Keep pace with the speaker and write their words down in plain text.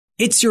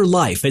It's Your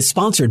Life is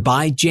sponsored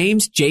by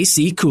James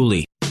J.C.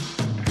 Cooley.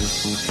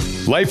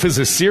 Life is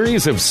a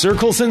series of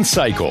circles and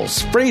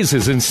cycles,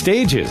 phrases and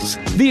stages.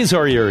 These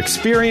are your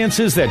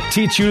experiences that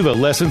teach you the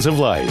lessons of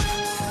life.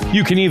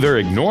 You can either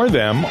ignore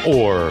them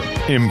or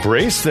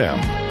embrace them.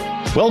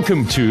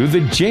 Welcome to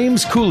The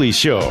James Cooley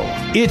Show.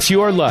 It's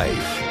Your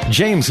Life.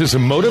 James is a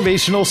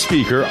motivational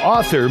speaker,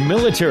 author,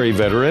 military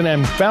veteran,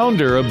 and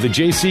founder of the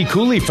J.C.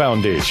 Cooley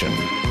Foundation.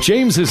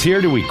 James is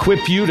here to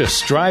equip you to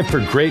strive for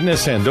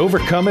greatness and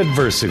overcome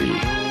adversity.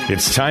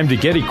 It's time to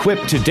get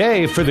equipped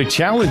today for the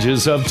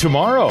challenges of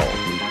tomorrow.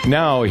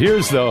 Now,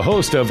 here's the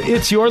host of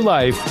It's Your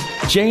Life,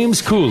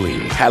 James Cooley.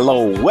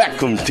 Hello,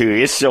 welcome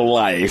to It's Your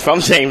Life.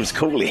 I'm James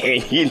Cooley,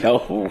 and you know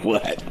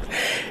what?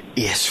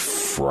 It's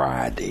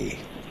Friday.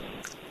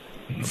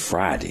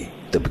 Friday,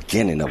 the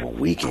beginning of a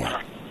weekend.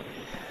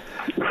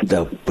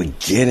 The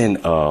beginning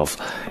of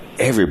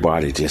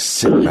everybody just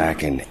sitting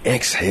back and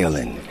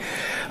exhaling.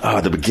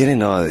 The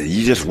beginning of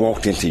you just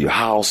walked into your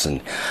house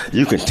and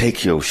you can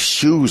take your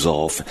shoes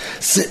off,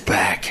 sit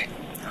back,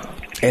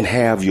 and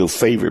have your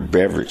favorite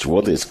beverage,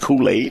 whether it's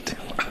Kool-Aid.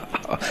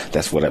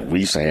 That's what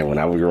we used to have when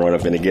I was growing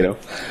up in the ghetto.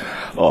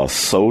 Or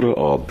soda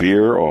or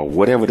beer or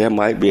whatever that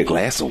might be, a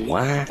glass of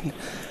wine.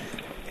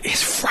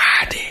 It's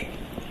Friday.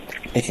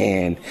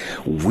 And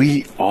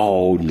we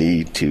all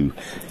need to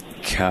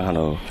kind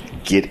of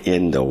get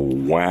in the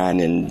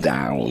winding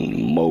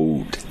down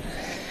mode.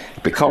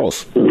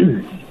 Because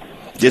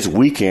this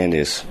weekend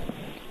it's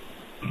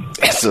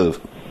a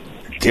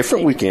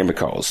different weekend,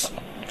 because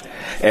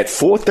at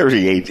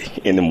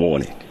 4:38 in the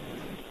morning,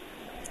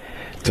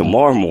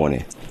 tomorrow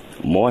morning,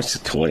 March the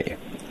 20th,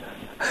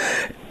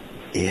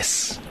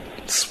 it's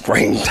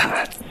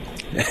springtime.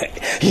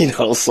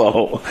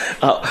 So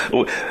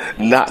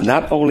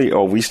not only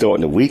are we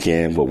starting the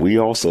weekend, but we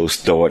also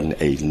starting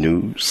a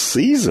new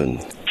season.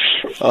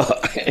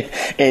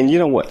 And you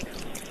know what?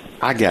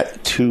 I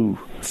got two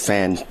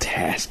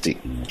fantastic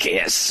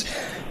guests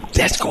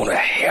that's going to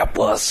help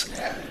us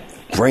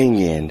bring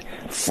in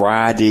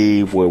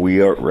Friday, where we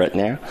are right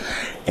now,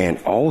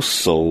 and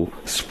also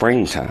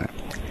springtime.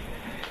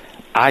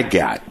 I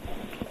got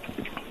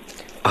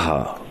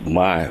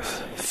my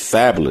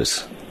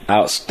fabulous,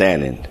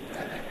 outstanding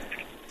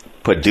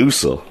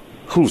producer,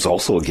 who's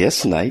also a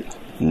guest tonight,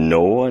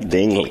 Noah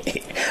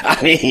Dingley. I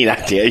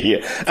tell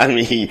you,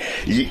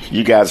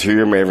 you guys hear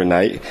him every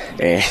night,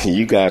 and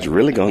you guys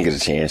really gonna get a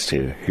chance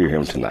to hear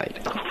him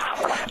tonight.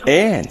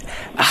 And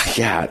I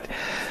got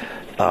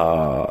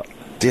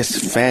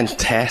this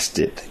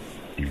fantastic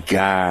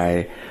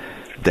guy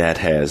that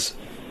has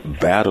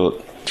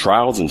battled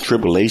trials and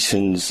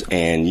tribulations,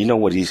 and you know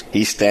what?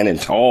 He's standing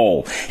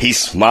tall. He's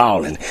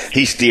smiling.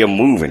 He's still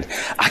moving.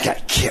 I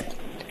got Kip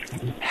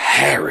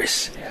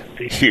Harris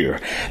here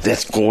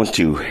that's going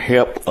to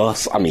help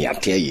us. I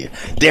tell you,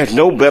 there's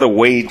no better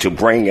way to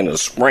bring in a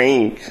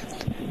spring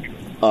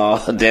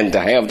than to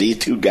have these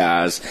two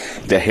guys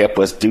to help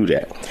us do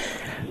that.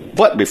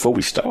 But before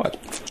we start,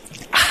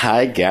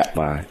 I got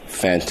my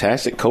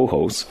fantastic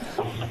co-host,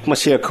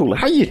 Michelle Cooley.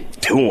 How you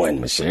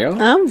doing,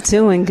 Michelle? I'm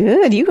doing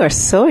good. You are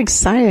so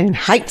excited and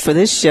hyped for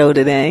this show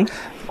today.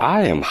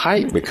 I am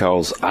hyped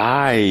because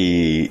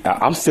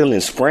I'm feeling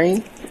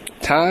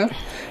springtime,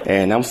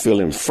 and I'm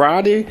feeling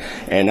Friday,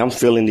 and I'm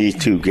feeling these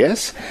two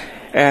guests.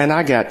 And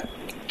I got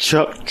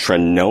Chuck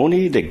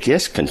Trinoni, the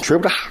guest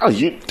contributor. How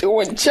you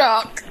doing,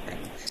 Chuck?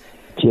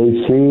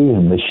 JC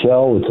and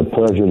Michelle, it's a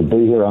pleasure to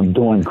be here. I'm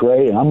doing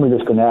great. And I'm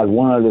just going to add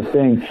one other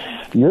thing.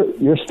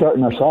 You're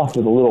starting us off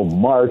with a little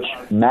March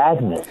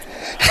Madness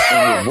in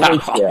your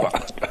voice there.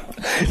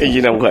 And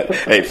you know what?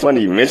 Hey,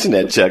 funny you mentioned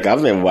that, Chuck.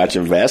 I've been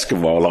watching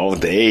basketball all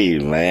day,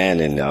 man.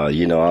 And,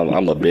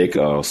 I'm a big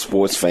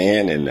sports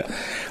fan. And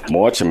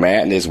March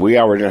Madness, we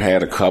already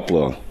had a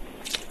couple of,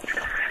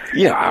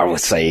 I would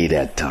say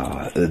that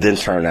it didn't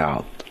turn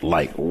out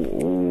like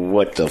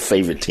what the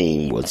favorite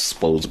team was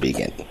supposed to be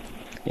getting.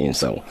 And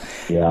so,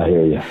 yeah, I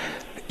hear you.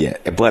 Yeah,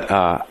 but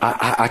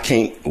I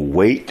can't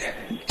wait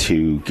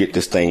to get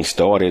this thing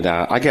started.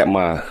 I got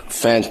my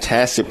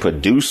fantastic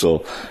producer,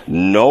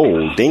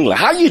 Noah Dingley.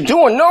 How you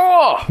doing,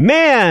 Noah?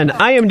 Man,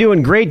 I am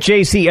doing great,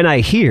 JC, and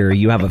I hear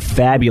you have a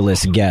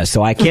fabulous guest,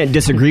 so I can't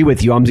disagree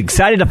with you. I'm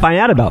excited to find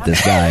out about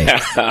this guy.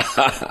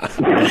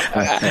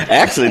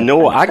 Actually,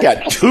 Noah, I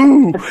got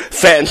two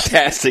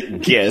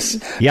fantastic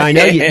guests. Yeah, I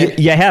know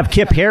you have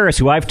Kip Harris,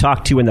 who I've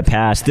talked to in the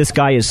past. This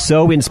guy is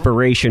so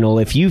inspirational.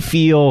 If you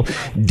feel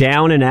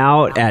down and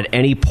out at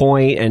any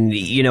point, and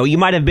you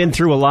might have been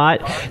through a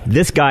lot,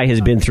 this guy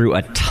has been through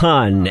a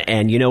ton,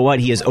 and you know what?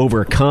 He has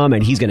overcome,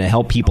 and he's going to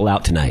help people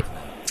out tonight.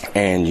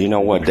 And you know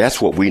what? That's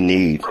what we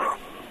need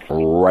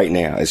right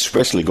now,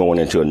 especially going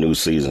into a new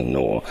season,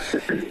 Noah.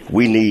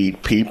 We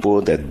need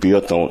people that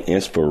built on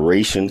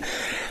inspiration,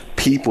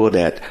 people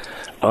that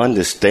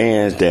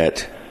understands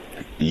that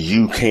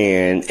you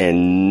can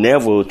and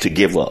never to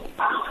give up.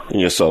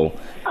 So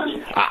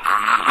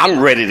I'm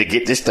ready to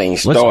get this thing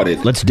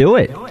started. Let's do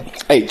it.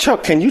 Hey,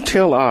 Chuck, can you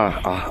tell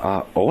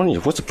our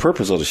audience what's the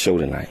purpose of the show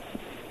tonight?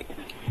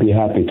 Be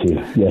happy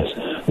to, yes.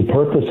 The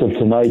purpose of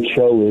tonight's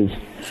show is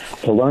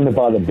to learn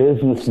about a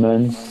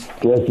businessman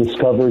who has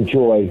discovered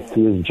joy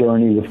through his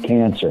journey with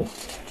cancer.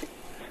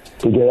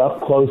 To get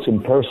up close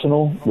and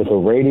personal with a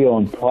radio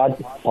and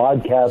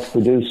podcast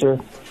producer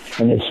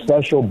and his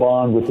special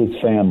bond with his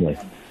family.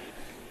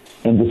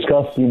 And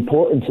discuss the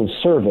importance of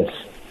service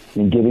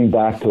in giving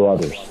back to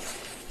others.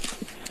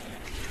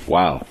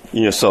 Wow.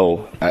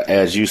 So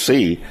as you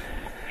see,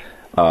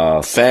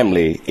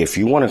 family, if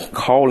you want to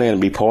call in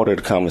and be part of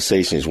the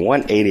conversation, it's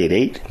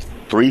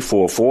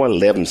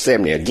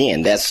 1-888-344-1170.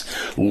 Again, that's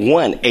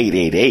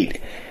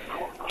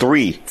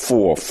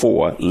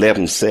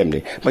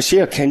 1-888-344-1170.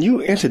 Michelle, can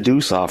you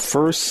introduce our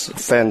first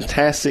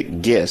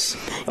fantastic guest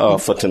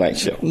for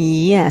tonight's show?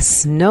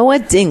 Yes, Noah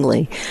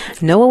Dingley.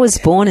 Noah was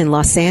born in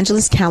Los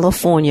Angeles,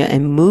 California,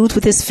 and moved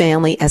with his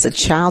family as a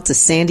child to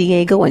San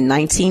Diego in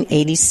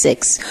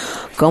 1986.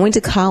 Going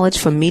to college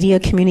for media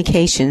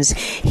communications,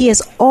 he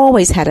has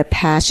always had a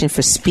passion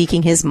for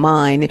speaking his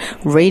mind,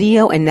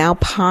 radio, and now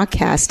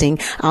podcasting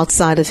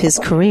outside of his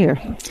career.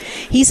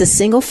 He's a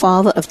single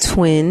father of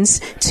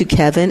twins to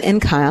Kevin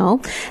and Kyle.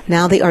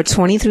 Now they are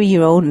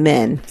 23-year-old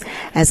men.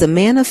 As a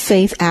man of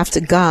faith after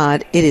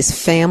God, it is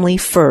family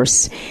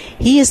first.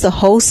 He is the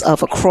host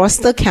of Across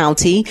the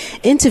County,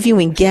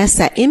 interviewing guests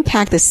that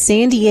impact the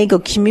San Diego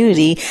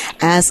community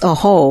as a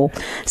whole.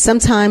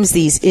 Sometimes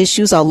these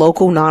issues are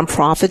local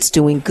nonprofits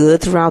doing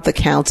good throughout the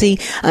county,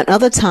 and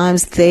other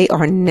times they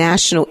are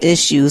national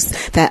issues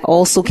that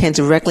also can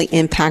directly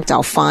impact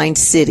our fine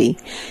city.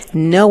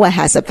 Noah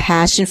has a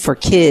passion for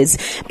kids,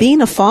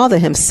 being a father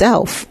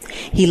himself.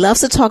 He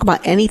loves to talk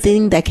about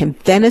anything that can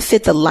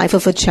benefit the life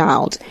of a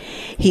child.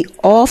 He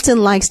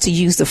often likes to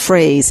use the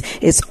phrase,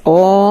 it's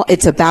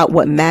about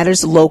what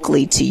matters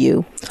locally to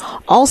you.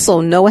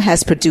 Also, Noah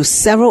has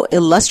produced several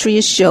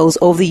illustrious shows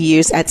over the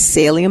years at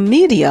Salem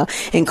Media,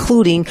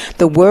 including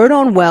The Word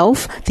on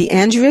Wealth, The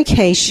Andrea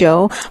Kaye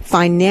Show,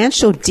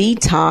 Financial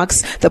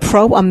Detox, The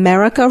Pro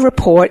America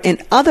Report,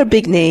 and other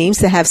big names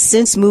that have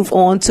since moved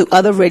on to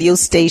other radio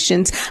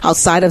stations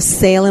outside of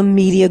Salem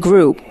Media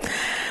Group.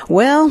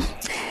 Well,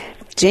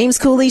 James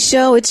Cooley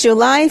Show, it's your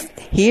life.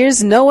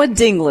 Here's Noah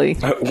Dingley.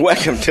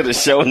 Welcome to the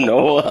show,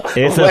 Noah.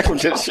 Welcome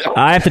to the show.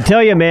 I have to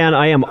tell you, man,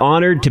 I am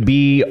honored to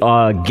be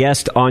a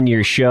guest on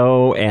your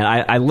show, and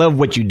I love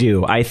what you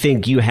do. I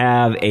think you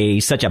have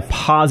such a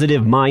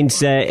positive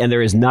mindset, and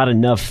there is not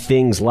enough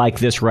things like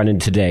this running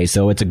today,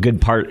 so it's a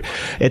good part.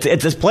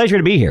 It's a pleasure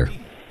to be here.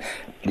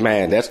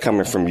 Man, that's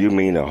coming from you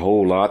mean a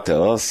whole lot to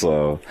us,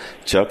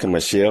 Chuck and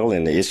Michelle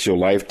and the It's Your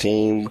Life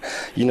team.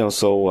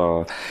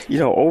 Over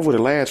the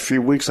last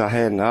few weeks, I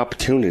had an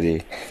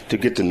opportunity to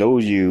get to know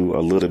you a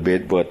little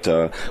bit, but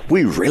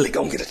we really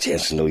gonna get a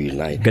chance to know you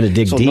tonight. Gonna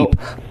dig deep.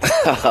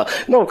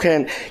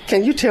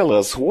 Can you tell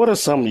us what are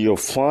some of your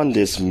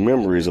fondest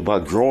memories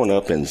about growing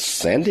up in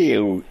San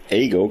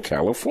Diego,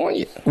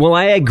 California? Well,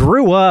 I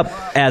grew up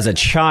as a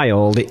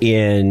child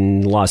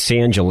in Los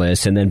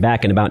Angeles, and then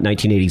back in about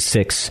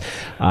 1986,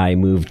 I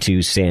moved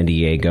to San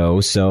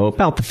Diego, so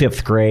about the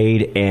 5th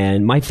grade,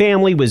 and my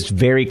family was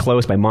very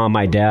close, my mom,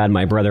 my dad,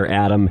 my brother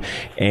Adam,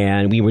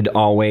 and we would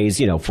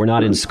always, if we're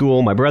not in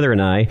school, my brother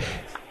and I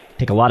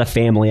take a lot of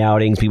family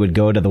outings. We would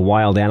go to the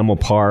wild animal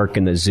park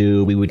and the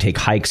zoo. We would take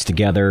hikes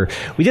together.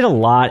 We did a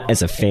lot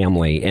as a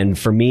family. And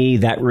for me,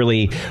 that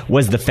really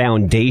was the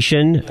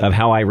foundation of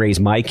how I raised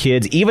my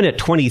kids. Even at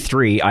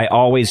 23, I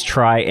always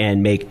try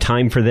and make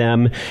time for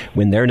them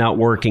when they're not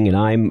working and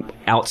I'm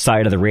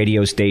outside of the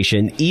radio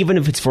station. Even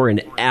if it's for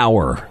an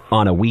hour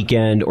on a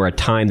weekend or a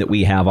time that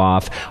we have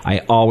off, I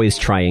always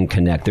try and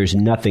connect. There's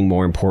nothing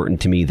more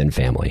important to me than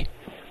family.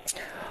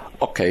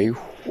 Okay.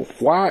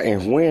 Why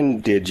and when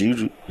did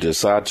you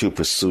decide to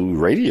pursue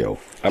radio?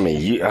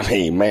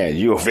 Man,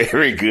 you are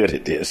very good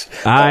at this.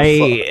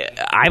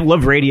 I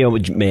loved radio,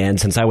 man,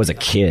 since I was a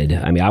kid.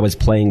 I was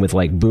playing with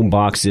like boom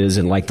boxes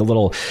and like the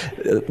little,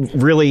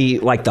 really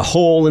like the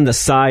hole in the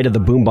side of the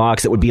boom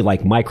box that would be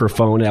like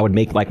microphone. And I would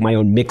make like my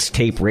own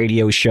mixtape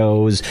radio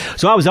shows.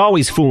 So I was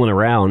always fooling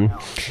around.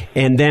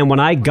 And then when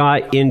I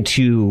got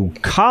into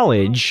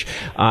college,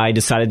 I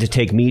decided to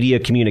take media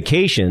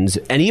communications.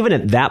 And even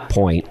at that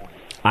point,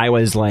 I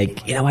was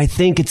like, I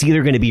think it's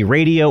either going to be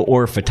radio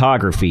or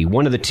photography,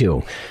 one of the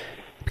two,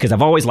 because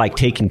I've always liked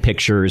taking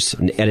pictures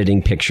and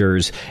editing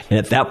pictures. And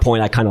at that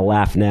point, I kind of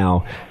laugh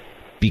now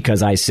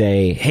because I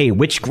say, hey,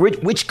 which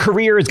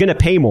career is going to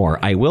pay more?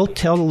 I will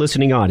tell the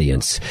listening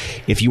audience,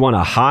 if you want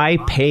a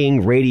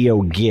high-paying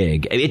radio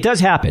gig, it does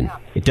happen.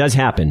 It does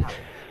happen.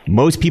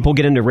 Most people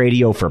get into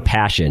radio for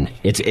passion.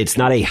 It's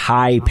not a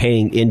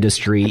high-paying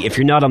industry if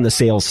you're not on the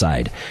sales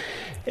side.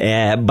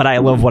 But I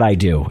love what I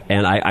do,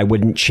 and I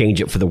wouldn't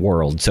change it for the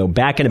world. So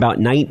back in about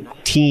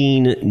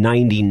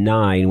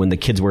 1999, when the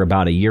kids were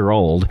about a year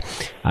old,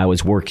 I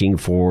was working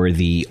for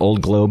the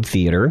Old Globe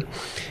Theater,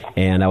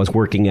 and I was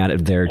working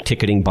at their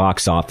ticketing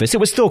box office. It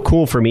was still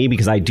cool for me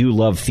because I do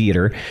love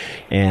theater,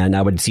 and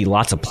I would see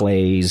lots of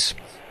plays.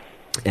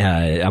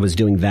 I was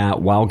doing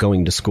that while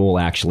going to school,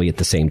 actually, at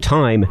the same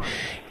time.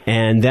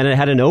 And then it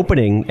had an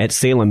opening at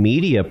Salem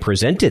Media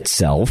present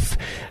itself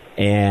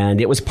And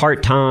it was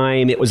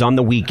part-time. It was on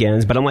the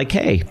weekends. But I'm like,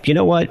 hey, you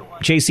know what,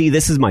 JC,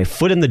 this is my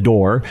foot in the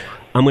door.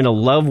 I'm going to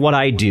love what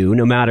I do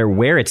no matter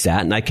where it's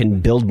at, and I can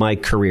build my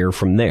career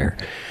from there.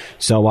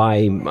 So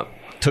I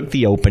took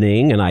the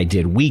opening, and I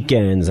did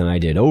weekends, and I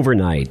did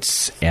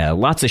overnights,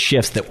 lots of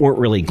shifts that weren't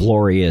really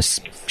glorious,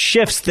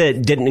 shifts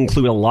that didn't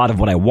include a lot of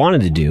what I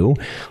wanted to do,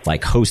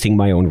 like hosting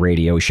my own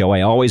radio show.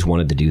 I always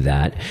wanted to do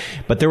that.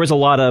 But there was a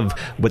lot of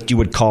what you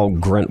would call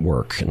grunt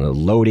work,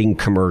 loading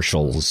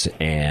commercials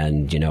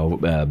and,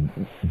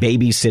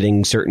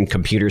 babysitting certain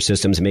computer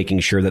systems, making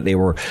sure that they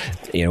were,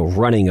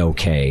 running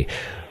okay.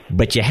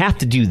 But you have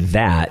to do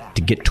that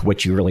to get to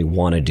what you really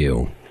want to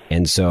do.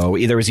 And so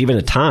there was even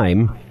a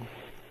time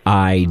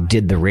I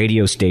did the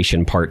radio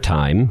station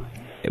part-time,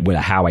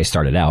 how I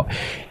started out,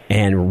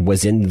 and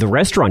was in the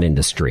restaurant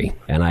industry.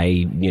 And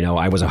I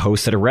was a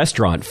host at a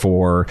restaurant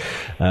for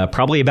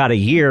probably about a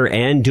year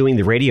and doing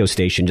the radio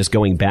station, just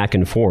going back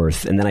and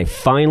forth. And then I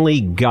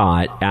finally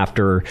got,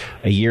 after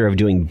a year of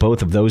doing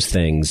both of those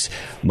things,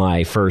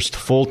 my first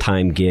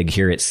full-time gig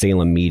here at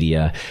Salem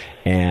Media.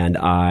 And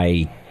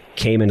I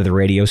came into the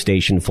radio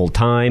station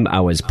full-time. I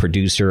was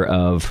producer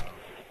of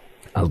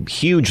a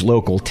huge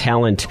local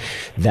talent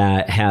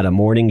that had a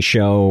morning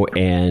show,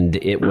 and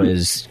it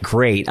was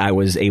great. I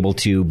was able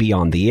to be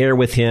on the air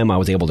with him. I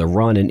was able to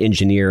run and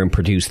engineer and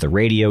produce the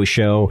radio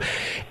show.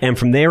 And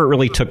from there, it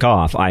really took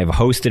off. I've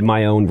hosted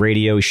my own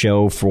radio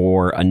show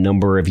for a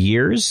number of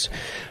years.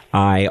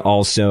 I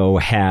also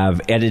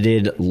have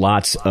edited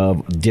lots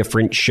of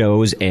different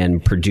shows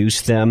and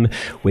produced them,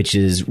 which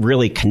is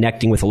really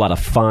connecting with a lot of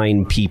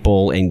fine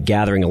people and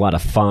gathering a lot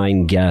of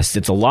fine guests.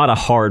 It's a lot of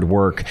hard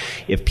work.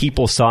 If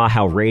people saw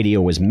how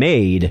radio was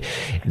made,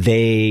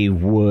 they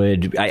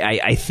would...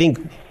 I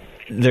think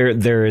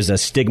there is a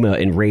stigma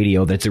in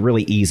radio that's a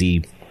really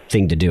easy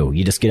thing to do.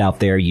 You just get out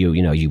there,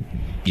 you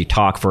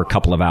talk for a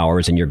couple of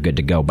hours and you're good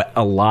to go. But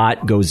a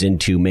lot goes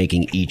into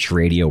making each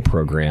radio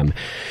program.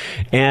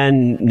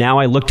 And now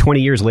I look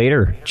 20 years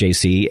later,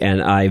 JC,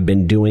 and I've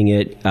been doing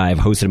it. I've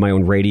hosted my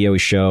own radio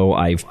show.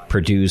 I've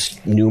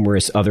produced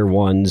numerous other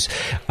ones.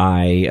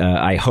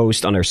 I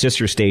host on our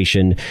sister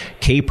station,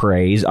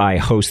 K-Praise. I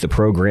host the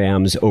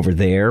programs over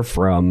there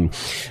from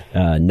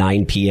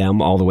 9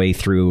 p.m. all the way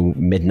through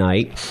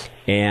midnight.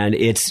 And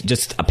it's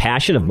just a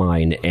passion of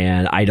mine,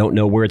 and I don't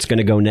know where it's going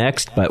to go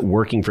next, but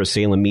working for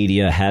Salem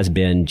Media has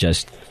been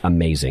just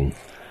amazing.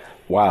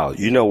 Wow.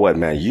 You know what,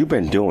 man? You've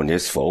been doing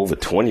this for over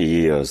 20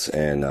 years,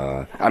 and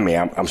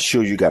I'm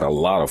sure you got a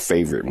lot of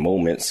favorite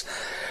moments.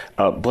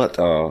 But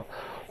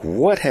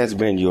what has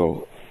been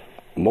your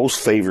most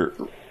favorite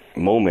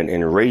moment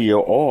in radio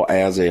or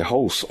as a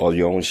host of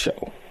your own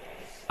show?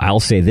 I'll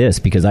say this,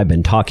 because I've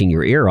been talking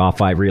your ear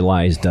off. I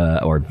realized,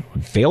 or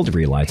failed to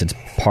realize,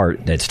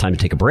 it's time to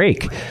take a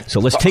break.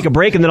 So let's take a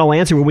break, and then I'll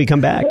answer when we come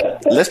back.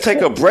 Let's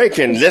take a break,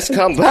 and let's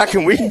come back,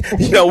 and we're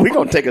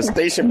going to take a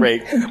station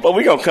break, but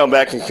we're going to come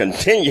back and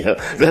continue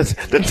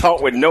the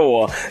talk with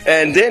Noah,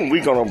 and then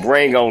we're going to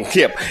bring on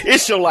Kip.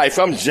 It's Your Life.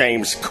 I'm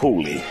James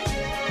Cooley.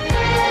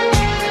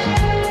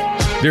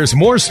 There's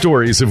more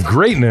stories of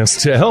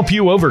greatness to help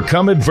you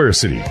overcome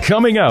adversity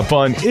coming up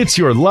on It's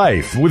Your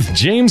Life with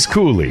James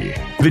Cooley.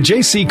 The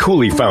J.C.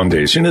 Cooley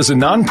Foundation is a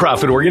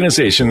nonprofit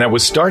organization that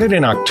was started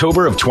in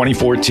October of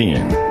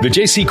 2014. The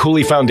J.C.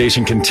 Cooley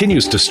Foundation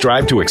continues to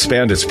strive to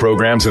expand its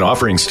programs and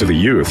offerings to the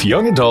youth,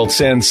 young adults,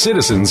 and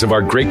citizens of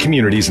our great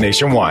communities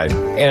nationwide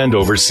and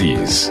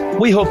overseas.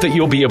 We hope that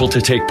you'll be able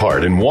to take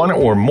part in one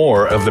or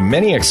more of the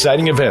many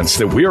exciting events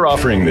that we're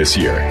offering this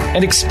year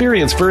and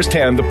experience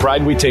firsthand the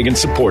pride we take in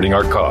supporting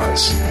our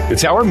cause.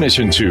 It's our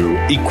mission to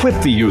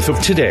equip the youth of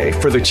today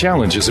for the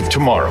challenges of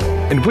tomorrow,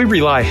 and we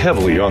rely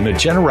heavily on the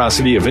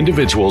generosity of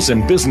individuals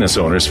and business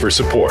owners for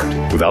support.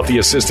 Without the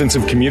assistance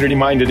of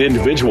community-minded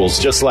individuals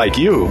just like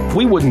you,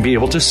 we wouldn't be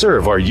able to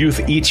serve our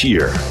youth each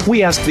year.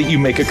 We ask that you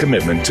make a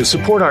commitment to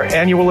support our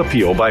annual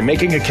appeal by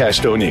making a cash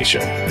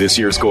donation. This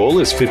year's goal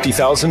is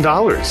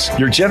 $50,000.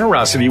 Your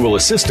generosity will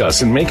assist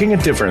us in making a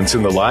difference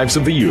in the lives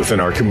of the youth in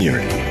our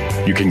community.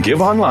 You can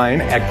give online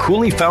at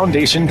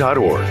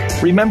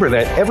CooleyFoundation.org. Remember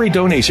that every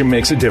donation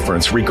makes a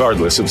difference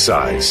regardless of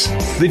size.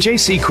 The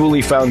J.C.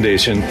 Cooley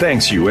Foundation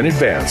thanks you in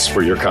advance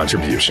for your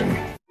contribution.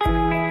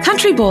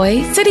 Country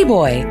Boy, City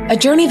Boy, a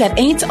journey that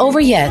ain't over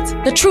yet.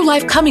 The true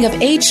life coming of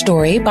age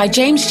story by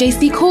James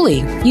J.C. Cooley.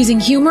 Using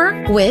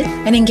humor, wit,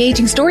 and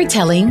engaging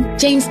storytelling,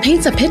 James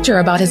paints a picture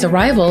about his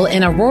arrival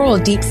in a rural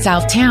deep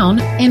south town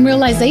and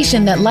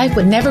realization that life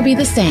would never be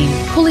the same.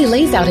 Cooley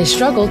lays out his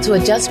struggle to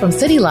adjust from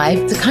city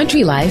life to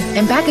country life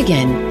and back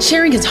again,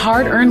 sharing his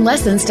hard-earned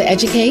lessons to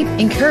educate,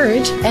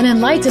 encourage, and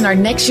enlighten our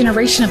next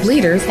generation of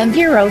leaders and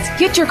heroes.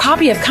 Get your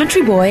copy of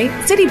Country Boy,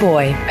 City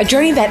Boy, a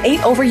journey that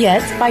ain't over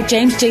yet by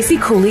James J.C.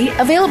 Cooley,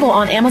 available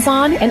on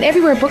Amazon and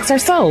everywhere books are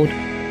sold.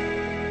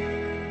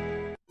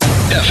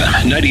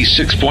 FM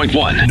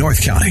 96.1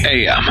 North County,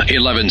 AM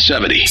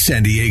 1170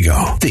 San Diego.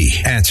 The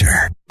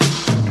Answer.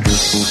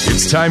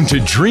 It's time to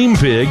dream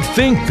big,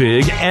 think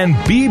big, and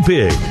be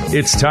big.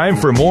 It's time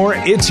for more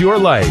It's Your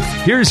Life.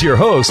 Here's your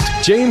host,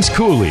 James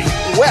Cooley.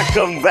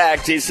 Welcome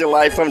back to It's Your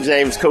Life. I'm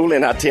James Cooley,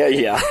 and I tell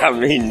you,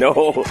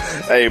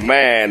 hey,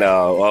 man,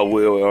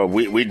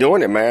 we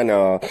doing it, man.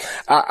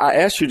 I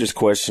asked you this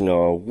question,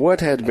 what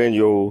has been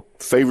your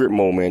favorite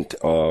moment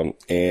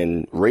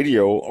in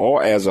radio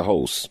or as a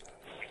host?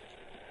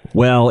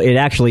 Well, it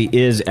actually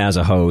is as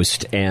a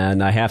host,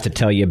 and I have to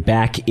tell you,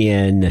 back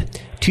in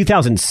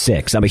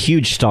 2006, I'm a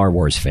huge Star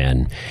Wars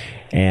fan,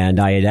 and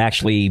I had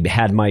actually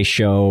had my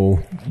show.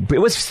 It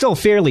was still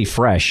fairly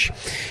fresh,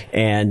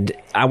 and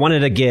I wanted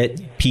to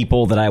get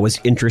people that I was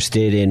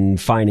interested in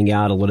finding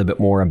out a little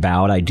bit more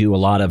about. I do a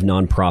lot of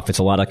nonprofits,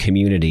 a lot of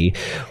community,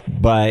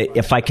 but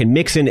if I can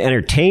mix in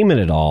entertainment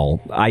at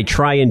all, I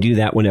try and do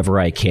that whenever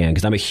I can,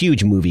 because I'm a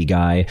huge movie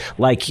guy.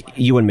 Like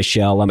you and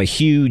Michelle, I'm a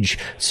huge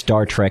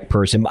Star Trek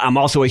person. I'm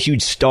also a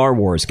huge Star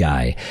Wars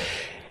guy.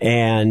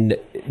 And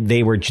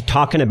they were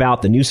talking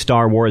about the new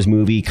Star Wars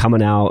movie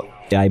coming out.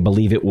 I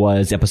believe it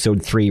was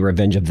Episode 3,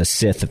 Revenge of the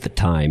Sith at the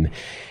time.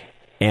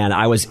 And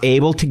I was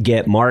able to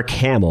get Mark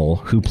Hamill,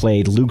 who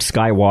played Luke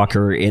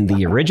Skywalker in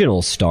the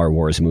original Star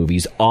Wars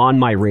movies, on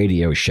my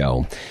radio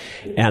show.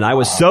 And I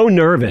was so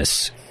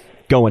nervous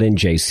going in,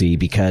 JC,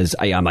 because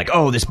I'm like,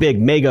 oh, this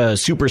big mega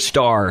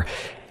superstar.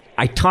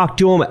 I talked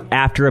to him.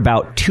 After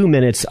about 2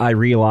 minutes, I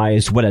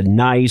realized what a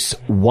nice,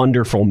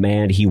 wonderful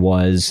man he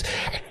was.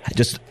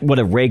 Just what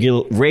a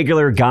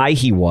regular guy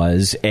he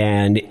was.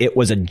 And it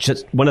was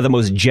just one of the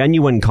most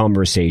genuine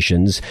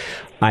conversations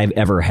I've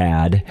ever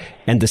had.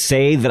 And to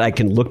say that I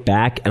can look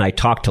back and I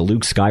talked to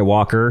Luke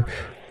Skywalker,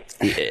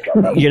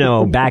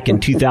 back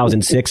in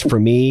 2006 for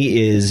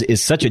me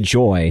is such a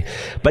joy.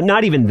 But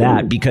not even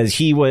that, because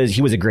he was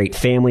a great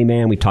family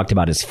man. We talked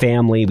about his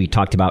family. We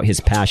talked about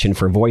his passion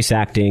for voice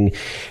acting.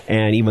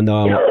 And even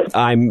though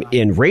I'm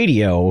in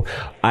radio,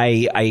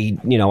 I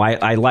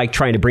like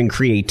trying to bring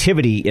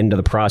creativity into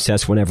the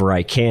process whenever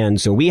I can.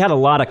 So we had a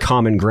lot of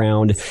common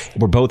ground.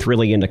 We're both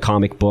really into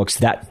comic books.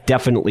 That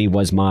definitely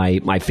was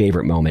my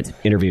favorite moment,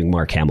 interviewing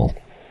Mark Hamill.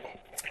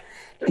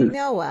 Hey,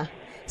 Noah.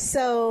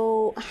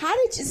 So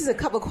this is a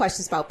couple of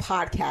questions about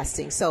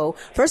podcasting. So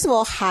first of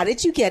all, how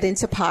did you get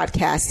into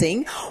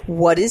podcasting?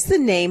 What is the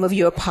name of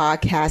your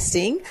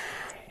podcast?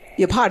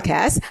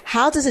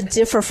 How does it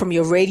differ from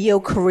your radio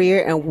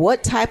career, and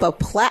what type of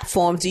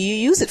platform do you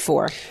use it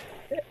for?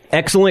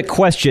 Excellent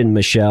question,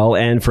 Michelle.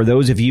 And for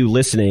those of you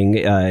listening,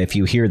 if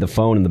you hear the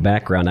phone in the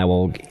background, I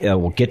will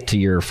get to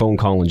your phone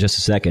call in just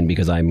a second,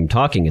 because I'm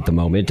talking at the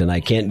moment and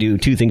I can't do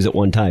two things at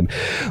one time.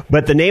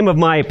 But the name of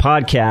my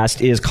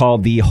podcast is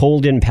called the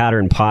Holding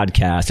Pattern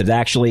Podcast. It's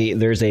actually,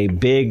 there's a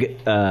big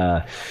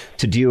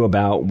to-do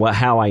about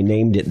how I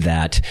named it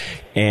that.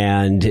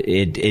 And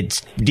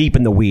it's deep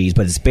in the weeds,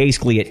 but it's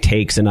basically, it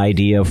takes an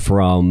idea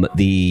from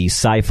the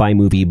sci-fi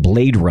movie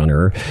Blade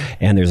Runner,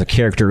 and there's a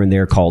character in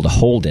there called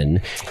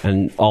Holden.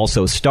 And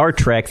also Star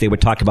Trek, they would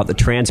talk about the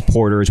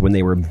transporters when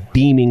they were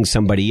beaming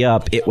somebody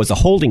up. It was a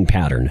holding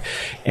pattern.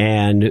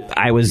 And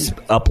I was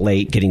up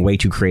late getting way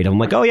too creative. I'm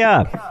like, oh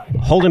yeah,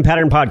 Holding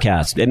Pattern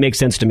Podcast. It makes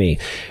sense to me.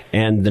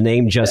 And the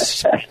name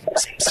just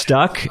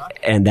stuck,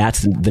 and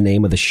that's the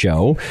name of the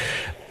show.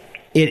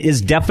 It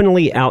is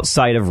definitely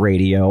outside of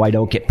radio. I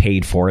don't get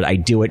paid for it. I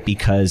do it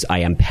because I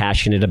am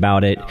passionate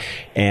about it,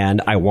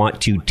 and I want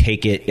to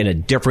take it in a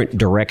different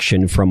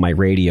direction from my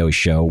radio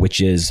show,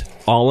 which is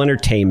all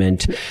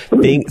entertainment,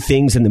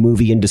 things in the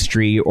movie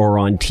industry or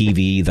on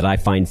TV that I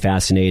find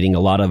fascinating, a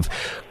lot of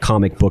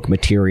comic book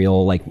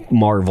material like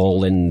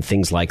Marvel and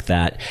things like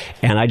that.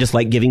 And I just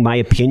like giving my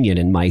opinion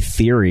and my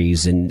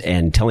theories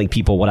and telling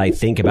people what I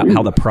think about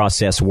how the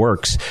process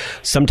works.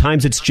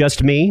 Sometimes it's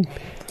just me,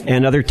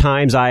 and other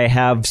times I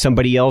have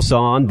somebody else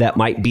on that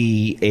might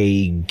be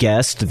a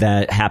guest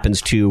that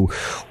happens to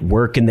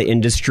work in the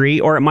industry,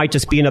 or it might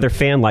just be another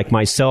fan like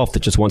myself that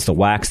just wants to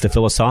wax the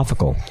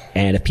philosophical.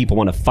 And if people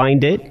want to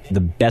find it,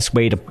 the best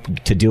way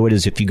to do it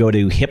is if you go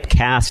to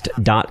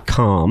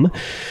hipcast.com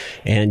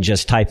and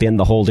just type in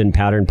the Holding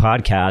Pattern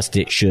Podcast.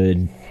 It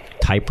should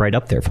type right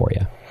up there for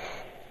you.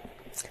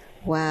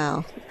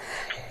 Wow.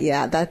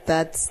 Yeah,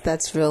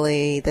 that's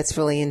really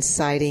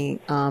inciting,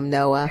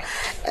 Noah.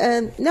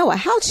 Noah,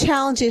 how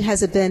challenging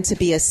has it been to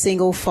be a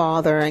single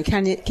father? And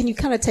can you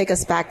kind of take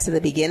us back to the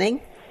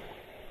beginning?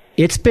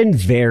 It's been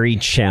very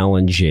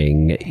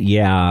challenging.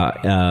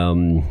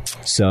 Yeah.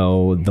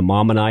 So the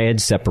mom and I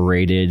had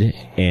separated,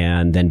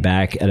 and then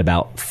back at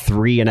about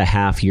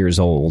 3.5 years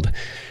old,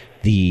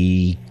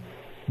 the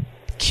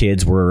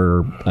kids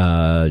were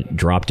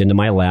dropped into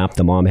my lap.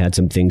 The mom had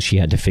some things she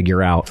had to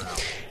figure out,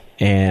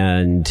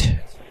 and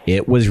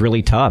it was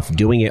really tough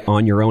doing it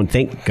on your own.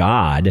 Thank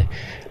God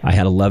I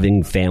had a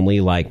loving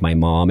family like my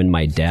mom and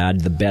my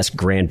dad, the best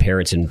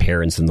grandparents and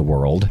parents in the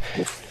world,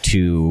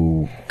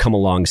 to come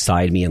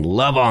alongside me and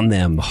love on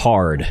them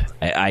hard.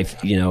 I've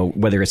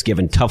whether it's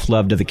giving tough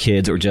love to the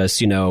kids or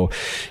just,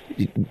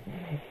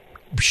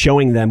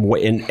 showing them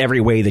in every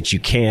way that you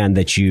can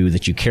that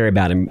you care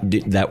about them,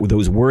 that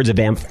those words of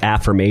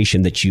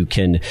affirmation that you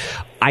can,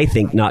 I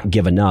think, not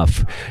give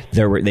enough.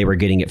 They were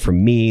getting it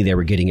from me. They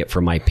were getting it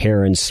from my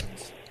parents.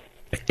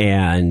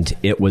 And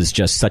it was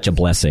just such a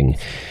blessing.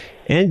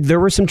 And there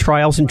were some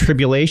trials and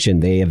tribulation.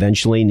 They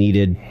eventually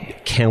needed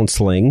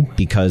counseling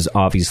because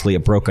obviously a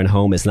broken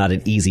home is not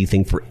an easy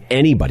thing for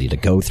anybody to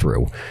go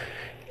through.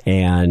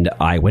 And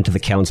I went to the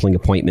counseling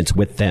appointments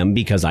with them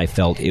because I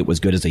felt it was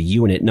good as a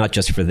unit, not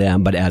just for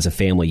them, but as a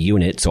family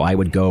unit. So I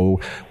would go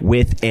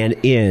with and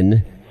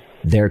in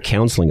their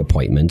counseling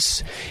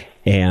appointments,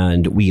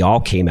 and we all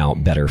came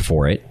out better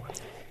for it.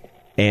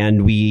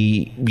 And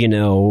we, would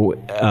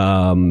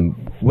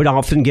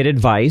often get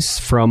advice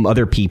from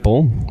other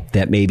people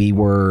that maybe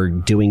were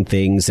doing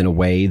things in a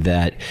way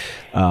that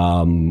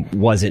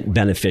wasn't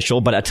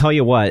beneficial. But I tell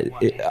you what,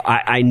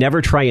 I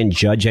never try and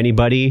judge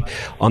anybody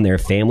on their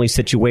family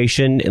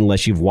situation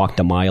unless you've walked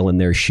a mile in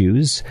their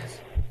shoes,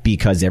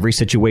 because every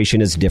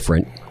situation is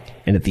different.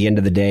 And at the end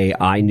of the day,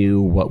 I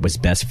knew what was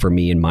best for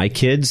me and my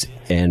kids.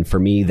 And for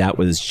me, that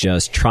was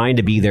just trying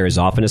to be there as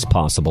often as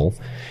possible.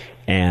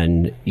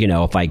 And,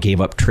 if I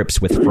gave up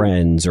trips with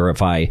friends, or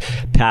if I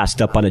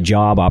passed up on a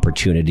job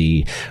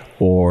opportunity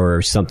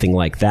or something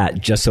like that,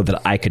 just so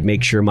that I could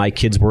make sure my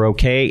kids were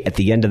okay, at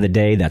the end of the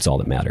day, that's all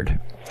that mattered.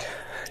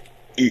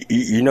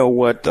 You know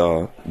what?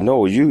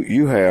 No,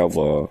 you have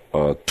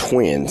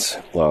twins,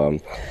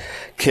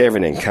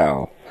 Kevin and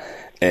Kyle.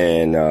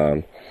 And,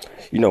 are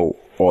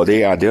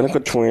they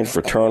identical twins,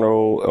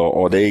 fraternal,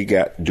 or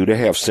do they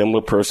have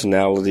similar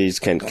personalities?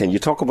 Can you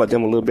talk about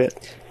them a little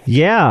bit?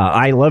 Yeah,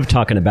 I love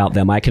talking about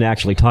them. I can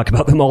actually talk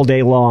about them all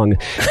day long.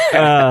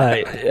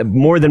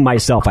 More than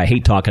myself. I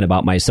hate talking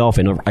about myself,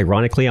 and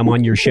ironically, I'm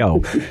on your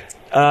show.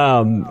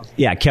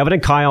 Kevin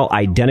and Kyle,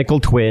 identical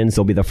twins.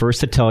 They'll be the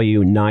first to tell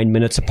you, 9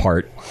 minutes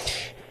apart.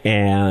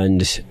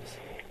 And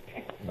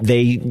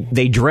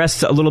they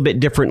dress a little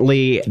bit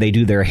differently. They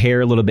do their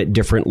hair a little bit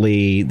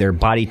differently. Their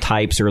body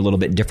types are a little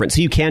bit different.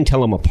 So you can tell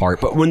them apart.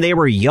 But when they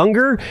were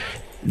younger,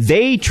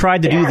 they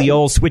tried to do the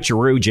old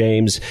switcheroo,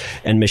 James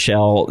and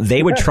Michelle.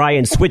 They would try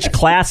and switch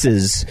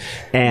classes,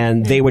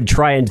 and they would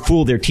try and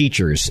fool their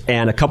teachers.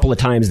 And a couple of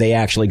times they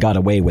actually got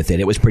away with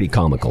it. It was pretty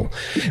comical.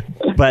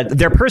 But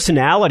their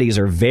personalities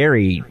are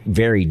very,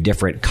 very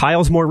different.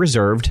 Kyle's more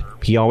reserved.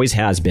 He always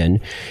has been.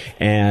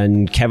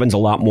 And Kevin's a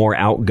lot more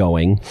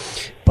outgoing.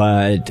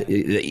 But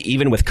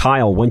even with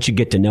Kyle, once you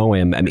get to know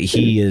him, I mean,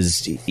 he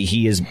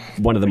is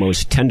one of the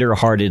most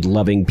tender-hearted,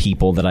 loving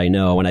people that I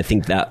know. And I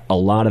think that a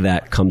lot of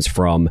that comes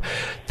from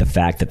the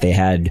fact that they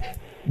had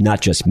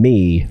not just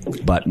me,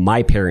 but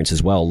my parents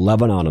as well,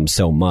 loving on them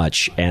so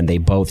much. And they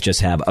both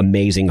just have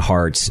amazing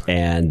hearts.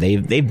 And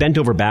they've bent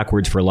over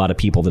backwards for a lot of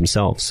people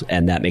themselves.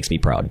 And that makes me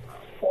proud.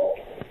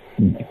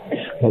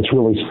 That's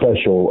really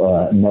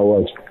special,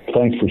 Noah.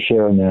 Thanks for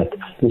sharing that.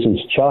 This is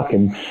Chuck,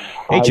 and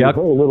hey, Chuck.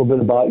 Heard a little bit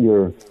about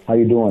how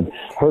you doing?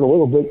 Heard a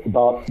little bit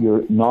about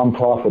your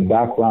nonprofit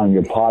background,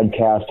 your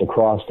podcast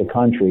across the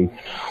country.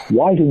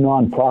 Why do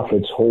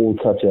nonprofits hold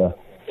such a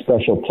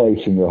special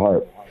place in your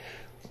heart?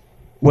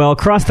 Well,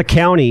 across the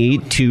county,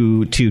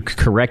 to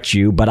correct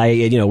you, but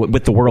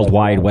with the World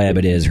Wide Web,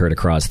 it is heard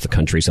across the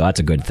country, so that's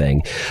a good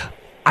thing.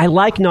 I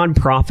like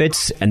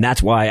nonprofits, and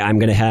that's why I'm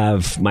going to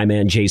have my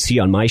man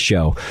JC on my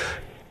show.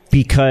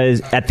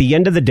 Because at the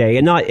end of the day,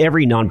 and not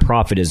every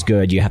nonprofit is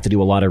good, you have to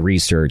do a lot of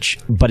research,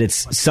 but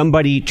it's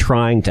somebody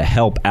trying to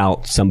help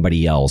out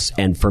somebody else.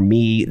 And for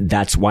me,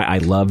 that's why I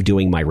love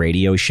doing my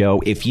radio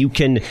show. If you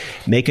can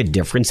make a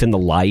difference in the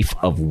life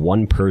of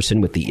one person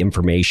with the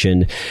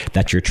information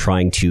that you're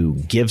trying to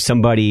give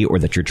somebody or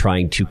that you're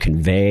trying to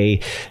convey,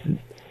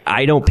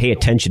 I don't pay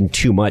attention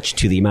too much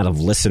to the amount of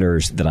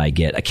listeners that I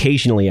get.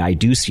 Occasionally, I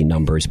do see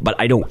numbers, but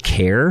I don't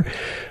care.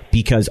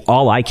 Because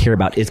all I care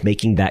about is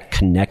making that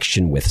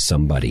connection with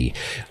somebody.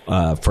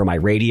 For my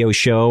radio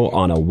show,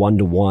 on a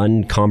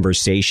one-to-one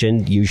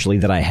conversation, usually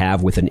that I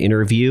have with an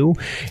interview,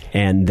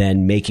 and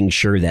then making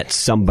sure that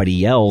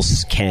somebody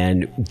else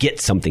can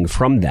get something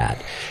from that.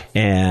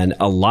 And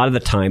a lot of the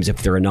times,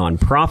 if they're a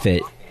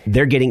nonprofit,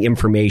 they're getting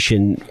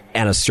information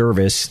and a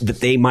service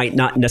that they might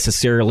not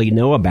necessarily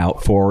know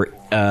about for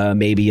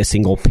maybe a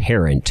single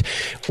parent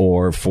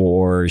or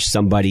for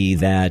somebody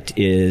that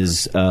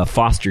is a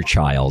foster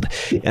child.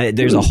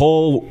 There's a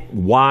whole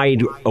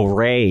wide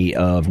array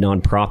of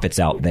nonprofits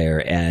out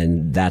there,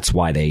 and that's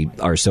why they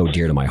are so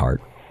dear to my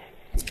heart.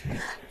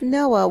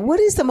 Noah,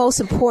 what is the most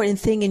important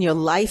thing in your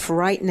life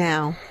right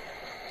now?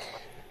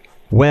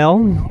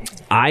 Well,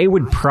 I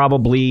would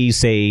probably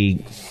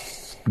say,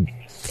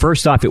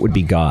 first off, it would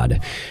be God.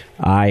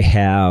 I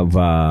have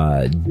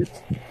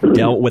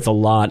dealt with a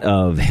lot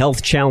of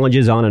health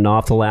challenges on and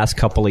off the last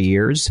couple of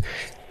years.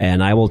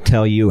 And I will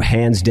tell you,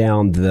 hands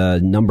down, the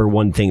number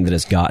one thing that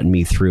has gotten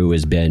me through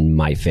has been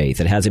my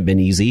faith. It hasn't been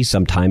easy.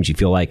 Sometimes you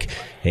feel like,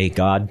 hey,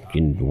 God,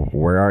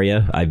 where are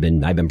you? I've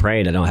been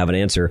praying. I don't have an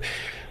answer.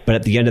 But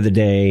at the end of the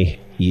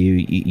day,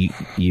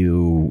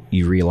 you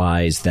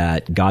realize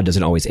that God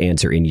doesn't always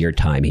answer in your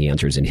time. He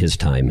answers in his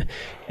time.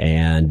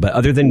 But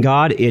other than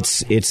God,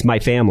 it's my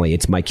family,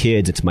 it's my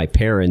kids, it's my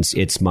parents,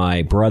 it's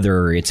my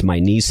brother, it's my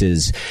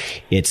nieces,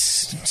 it's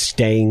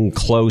staying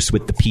close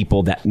with the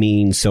people that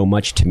mean so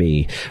much to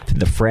me,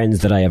 the friends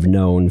that I have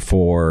known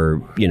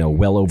for,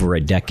 well over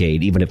a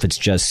decade, even if it's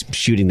just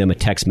shooting them a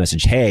text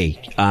message,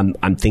 hey,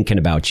 I'm thinking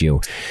about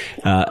you.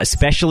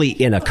 Especially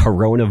in a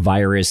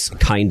coronavirus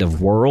kind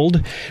of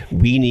world,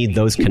 we need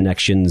those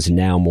connections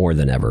now more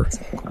than ever.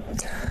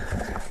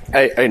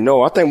 Hey,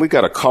 no, I think we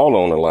got a caller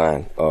on the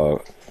line.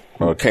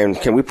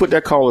 Can we put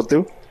that caller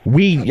through?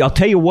 I'll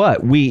tell you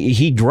what,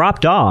 he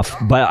dropped off,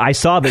 but I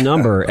saw the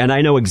number and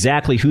I know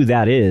exactly who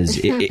that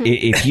is.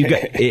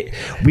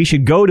 We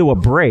should go to a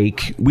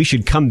break. We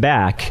should come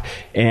back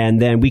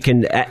and then we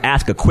can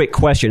ask a quick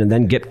question and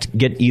then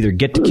either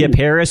get to Kip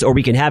Harris or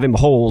we can have him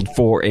hold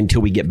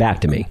until we get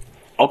back to me.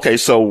 Okay,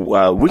 so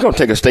we're going to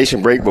take a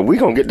station break, but we're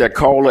going to get that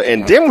caller,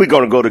 and then we're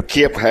going to go to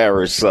Kip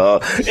Harris.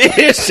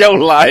 It's Your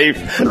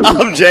Life.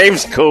 I'm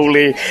James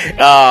Cooley.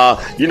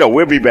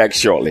 We'll be back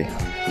shortly.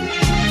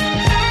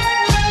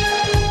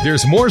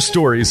 There's more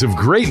stories of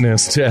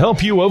greatness to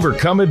help you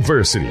overcome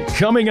adversity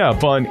coming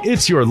up on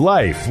It's Your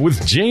Life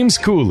with James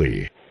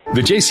Cooley.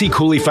 The J.C.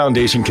 Cooley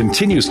Foundation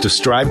continues to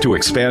strive to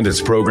expand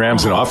its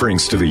programs and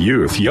offerings to the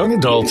youth, young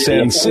adults,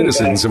 and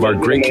citizens of our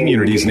great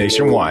communities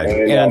nationwide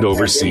and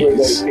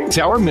overseas. It's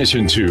our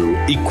mission to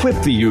equip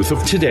the youth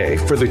of today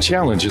for the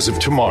challenges of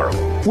tomorrow.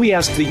 We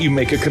ask that you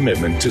make a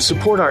commitment to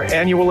support our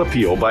annual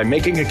appeal by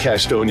making a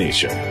cash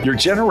donation. Your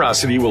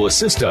generosity will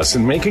assist us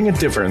in making a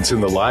difference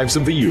in the lives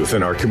of the youth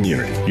in our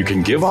community. You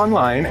can give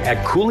online at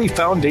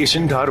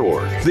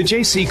CooleyFoundation.org. The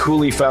J.C.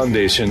 Cooley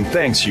Foundation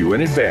thanks you in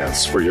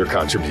advance for your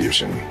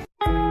contribution.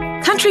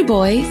 Country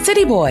Boy,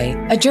 City Boy,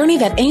 A Journey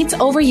That Ain't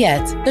Over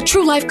Yet. The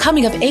True Life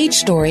Coming of Age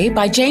Story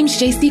by James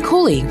J.C.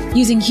 Cooley.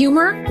 Using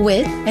humor,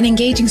 wit, and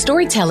engaging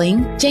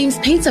storytelling, James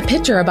paints a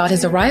picture about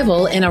his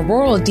arrival in a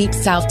rural Deep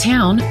South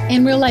town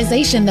and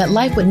realization that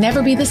life would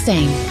never be the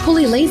same.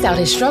 Cooley lays out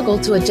his struggle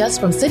to adjust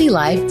from city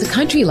life to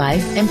country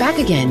life and back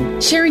again,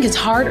 sharing his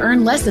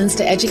hard-earned lessons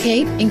to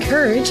educate,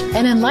 encourage,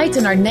 and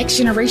enlighten our next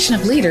generation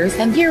of leaders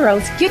and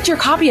heroes. Get your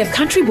copy of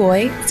Country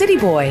Boy, City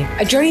Boy,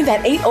 A Journey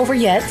That Ain't Over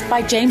Yet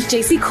by James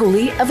J.C.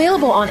 Cooley,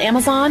 available on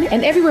Amazon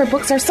and everywhere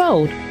books are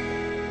sold.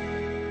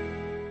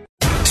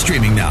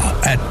 Streaming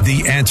now at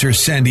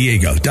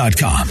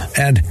theanswersandiego.com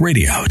and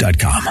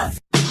radio.com.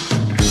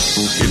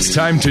 It's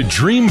time to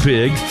dream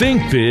big,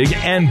 think big,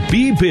 and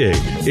be big.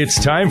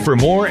 It's time for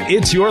more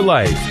It's Your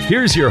Life.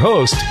 Here's your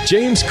host,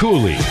 James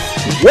Cooley.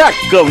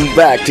 Welcome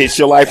back to It's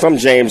Your Life. I'm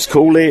James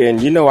Cooley,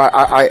 and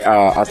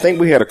I think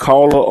we had a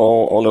caller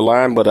on the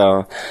line, but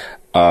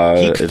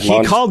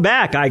he called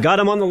back. I got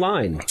him on the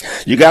line.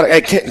 You got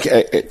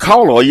a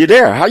caller. Are you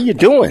there? How you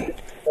doing?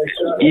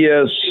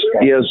 Yes,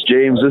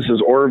 James. This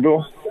is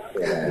Orville.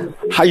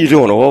 How you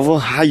doing, Orville?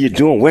 How you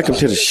doing? Welcome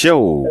to the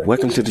show.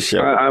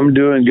 I'm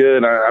doing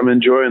good. I'm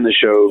enjoying the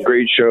show.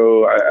 Great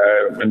show.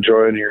 I'm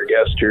enjoying your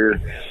guest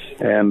here.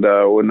 And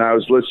when I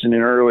was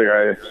listening earlier,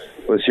 I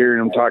was hearing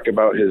him talk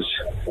about his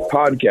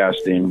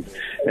podcasting,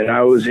 and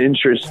I was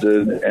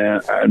interested,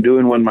 and I'm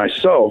doing one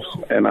myself,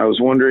 and I was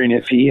wondering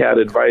if he had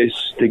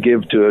advice to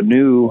give to a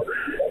new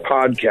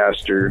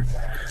podcaster.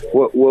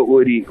 What's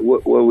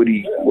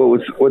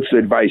the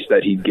advice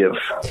that he'd give?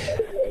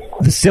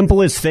 The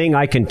simplest thing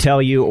I can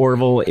tell you,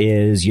 Orville,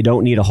 is you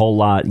don't need a whole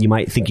lot. You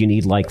might think you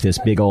need like this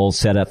big old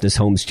setup, this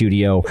home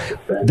studio.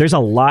 There's a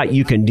lot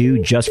you can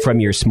do just from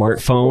your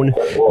smartphone.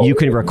 You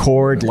can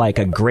record like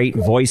a great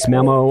voice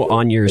memo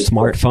on your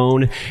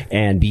smartphone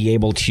and be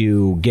able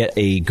to get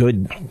a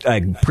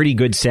pretty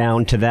good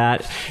sound to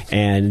that,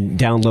 and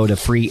download a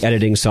free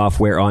editing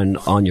software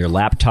on your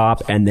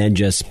laptop, and then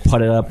just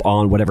put it up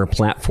on whatever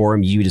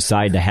platform you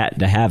decide to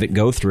have it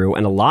go through.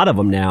 And a lot of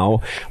them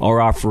now are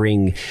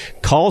offering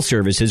call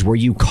services where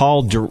you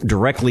call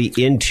directly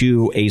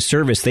into a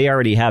service they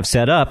already have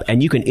set up,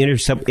 and you can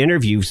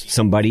interview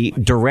somebody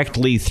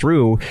directly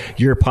through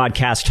your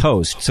podcast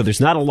host. So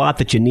there's not a lot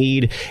that you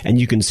need,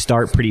 and you can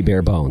start pretty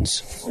bare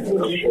bones.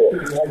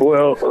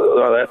 Well,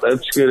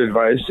 that's good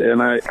advice,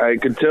 and I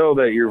could tell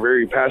that you're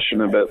very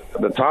passionate about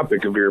the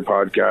topic of your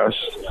podcast,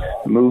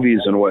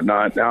 movies and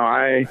whatnot. Now,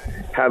 I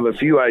have a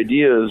few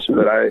ideas,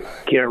 but I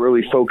can't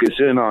really focus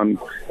in on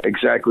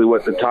exactly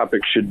what the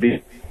topic should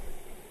be.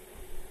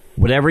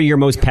 Whatever you're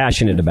most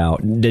passionate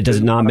about, it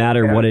does not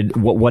matter what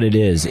it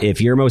is. If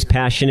you're most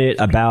passionate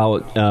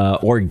about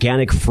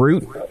organic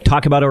fruit,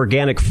 talk about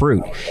organic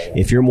fruit.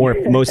 If you're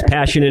most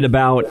passionate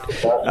about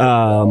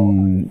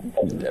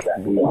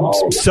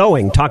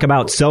sewing, talk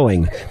about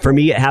sewing. For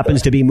me, it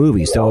happens to be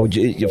movies. So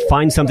you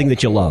find something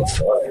that you love.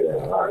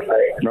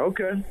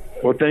 Okay.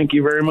 Well, thank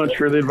you very much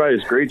for the advice.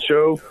 Great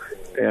show.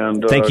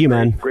 And thank you,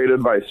 man. Great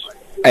advice.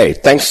 Hey,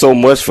 thanks so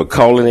much for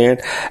calling in.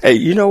 Hey,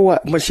 you know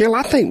what, Michelle?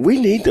 I think we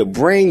need to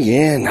bring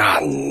in our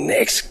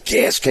next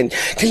guest. Can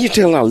you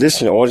tell our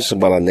listening audience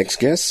about our next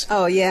guest?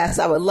 Oh, yes,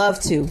 I would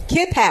love to.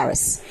 Kip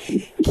Harris.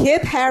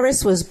 Kip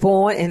Harris was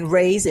born and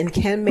raised in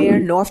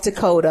Kenmare, North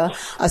Dakota,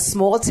 a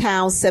small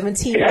town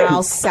 17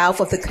 miles south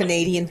of the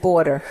Canadian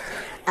border.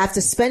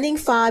 After spending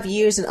 5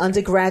 years in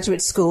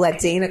undergraduate school at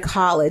Dana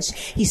College,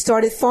 he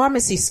started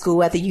pharmacy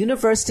school at the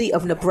University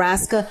of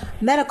Nebraska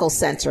Medical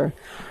Center.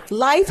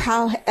 Life,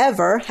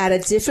 however, had a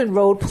different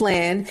road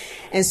plan,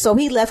 and so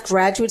he left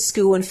graduate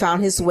school and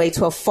found his way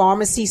to a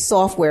pharmacy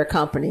software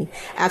company.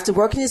 After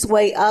working his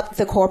way up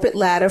the corporate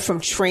ladder from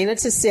trainer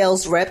to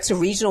sales rep to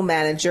regional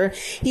manager,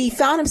 he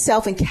found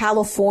himself in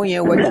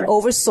California, where he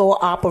oversaw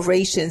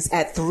operations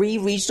at 3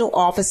 regional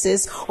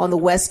offices on the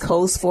West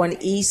Coast for an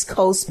East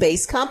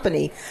Coast-based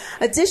company.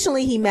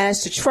 Additionally, he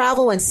managed to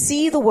travel and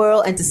see the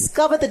world and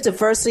discover the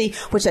diversity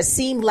which had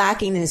seemed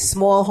lacking in his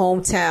small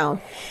hometown.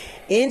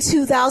 In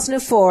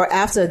 2004,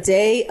 after a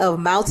day of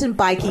mountain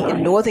biking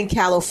in Northern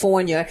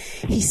California,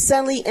 he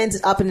suddenly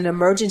ended up in an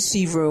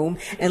emergency room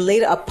and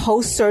later a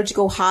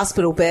post-surgical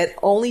hospital bed,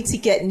 only to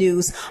get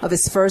news of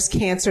his first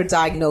cancer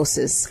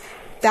diagnosis.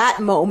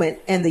 That moment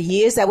and the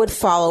years that would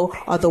follow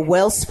are the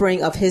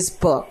wellspring of his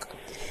book.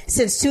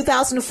 Since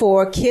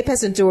 2004, Kip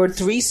has endured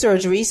 3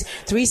 surgeries,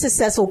 3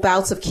 successful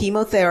bouts of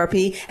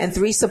chemotherapy, and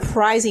 3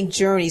 surprising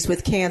journeys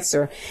with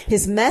cancer.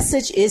 His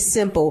message is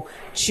simple.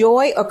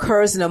 Joy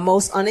occurs in the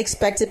most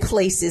unexpected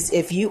places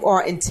if you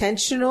are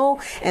intentional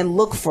and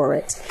look for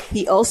it.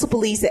 He also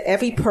believes that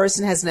every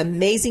person has an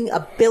amazing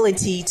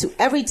ability to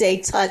everyday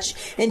touch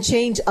and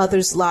change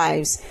others'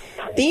 lives.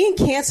 Being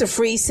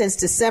cancer-free since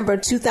December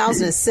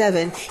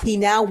 2007, he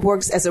now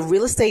works as a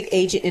real estate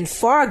agent in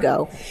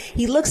Fargo.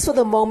 He looks for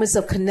the moments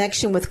of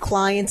connection with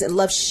clients and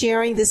loves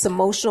sharing this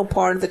emotional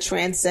part of the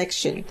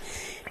transaction.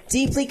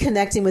 Deeply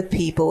connecting with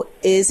people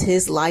is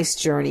his life's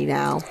journey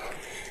now.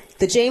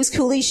 The James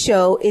Cooley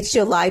Show, It's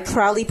Your Life,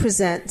 proudly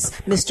presents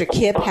Mr.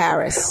 Kip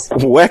Harris.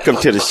 Welcome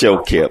to the show,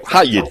 Kip.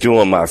 How you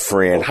doing, my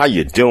friend? How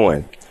you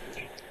doing?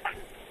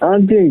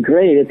 I'm doing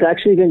great. It's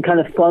actually been kind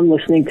of fun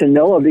listening to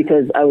Noah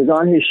because I was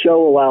on his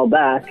show a while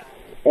back,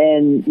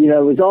 and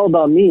it was all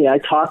about me. I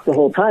talked the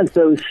whole time,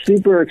 so it was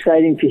super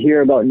exciting to hear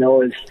about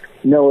Noah's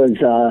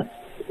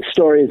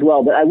story as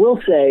well. But I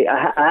will say,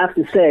 I have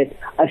to say,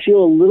 I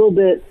feel a little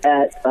bit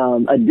at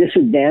a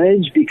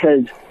disadvantage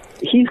because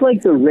he's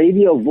like the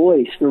radio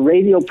voice, the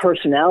radio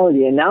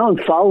personality, and now I'm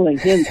following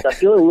him, so I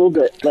feel a little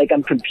bit like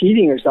I'm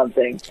competing or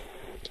something.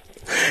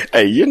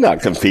 Hey, you're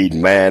not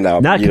competing, man.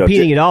 Not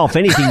competing at all. If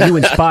anything, you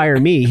inspire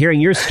me. Hearing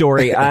your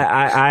story,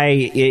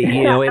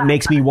 it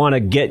makes me want to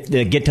get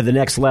to the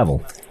next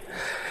level.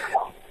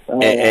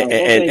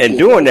 And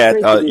doing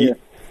that,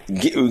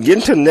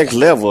 getting to the next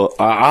level,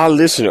 our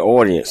listening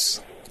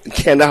audience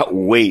cannot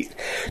wait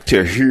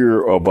to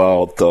hear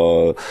about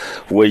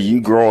where you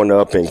growing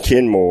up in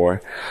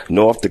Kenmore,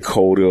 North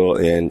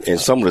Dakota, and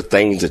some of the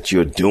things that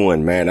you're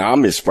doing, man.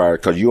 I'm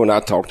inspired because you and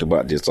I talked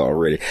about this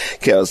already.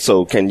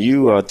 So can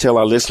you tell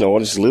our listening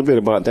audience a little bit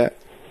about that?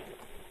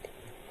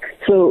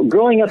 So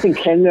growing up in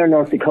Kenmore,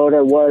 North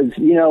Dakota was,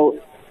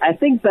 I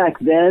think back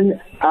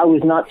then I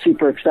was not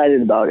super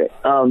excited about it.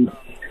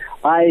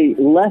 I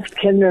left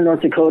Kenmore,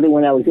 North Dakota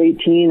when I was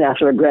 18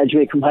 after I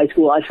graduated from high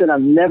school. I said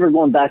I'm never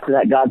going back to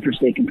that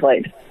godforsaken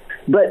place.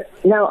 But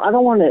now I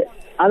don't want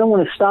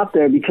to stop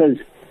there because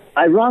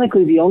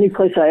ironically the only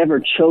place I ever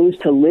chose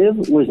to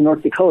live was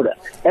North Dakota.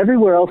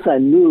 Everywhere else I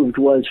moved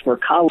was for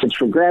college,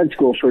 for grad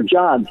school, for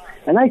jobs,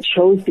 and I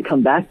chose to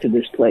come back to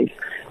this place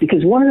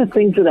because one of the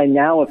things that I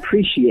now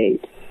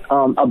appreciate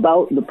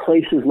about the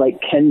places like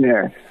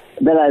Kenmore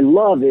that I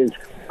love is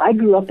I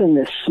grew up in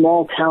this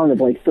small town of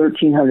like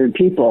 1,300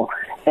 people,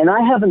 and I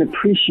have an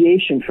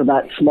appreciation for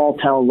that small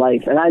town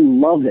life, and I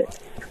love it.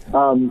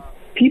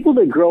 People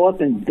that grow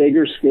up in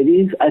bigger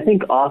cities, I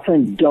think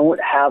often don't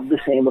have the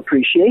same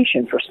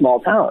appreciation for small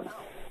towns.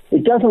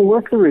 It doesn't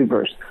work the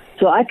reverse.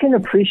 So I can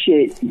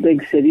appreciate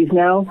big cities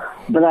now,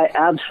 but I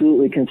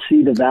absolutely can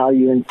see the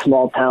value in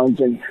small towns,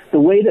 and the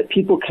way that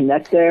people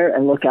connect there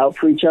and look out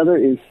for each other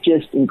is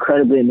just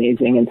incredibly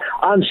amazing, and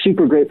I'm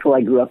super grateful I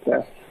grew up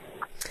there.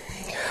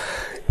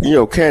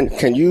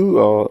 Can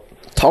you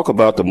talk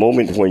about the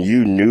moment when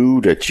you knew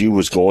that you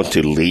was going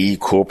to leave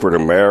corporate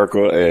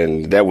America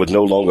and that was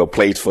no longer a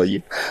place for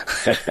you?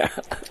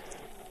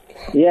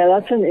 Yeah,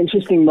 that's an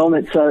interesting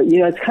moment. So,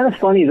 it's kind of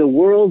funny. The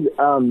world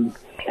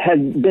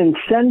had been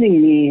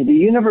the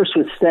universe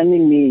was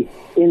sending me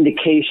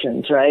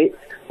indications, right?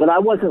 But I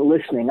wasn't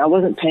listening. I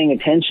wasn't paying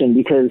attention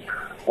because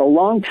a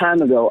long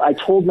time ago, I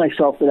told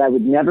myself that I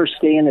would never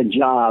stay in a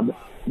job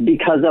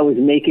because I was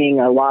making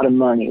a lot of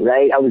money,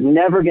 right? I was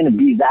never going to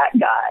be that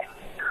guy.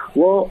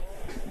 Well,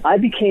 I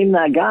became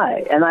that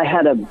guy, and I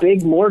had a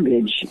big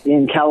mortgage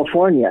in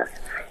California,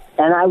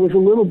 and I was a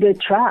little bit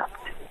trapped.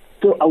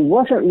 So I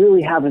wasn't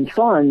really having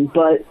fun,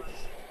 but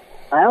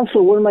I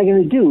also, what am I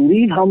going to do?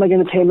 Leave? How am I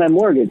going to pay my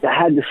mortgage? I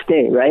had to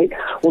stay, right?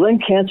 Well, then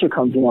cancer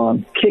comes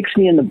along, kicks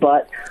me in the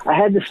butt. I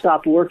had to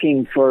stop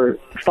working for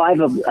I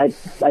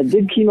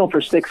did chemo for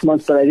 6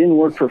 months, but I didn't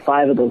work for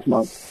 5 of those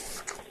months.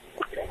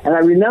 And I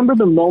remember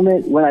the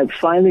moment when I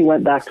finally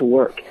went back to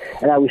work,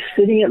 and I was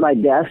sitting at my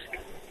desk,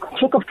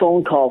 took a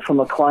phone call from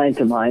a client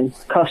of mine,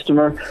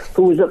 customer,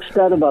 who was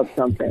upset about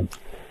something.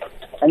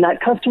 And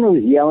that customer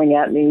was yelling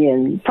at me,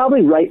 and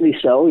probably rightly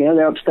so. You know,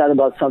 they're upset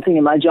about something,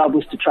 and my job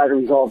was to try to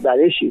resolve that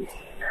issue.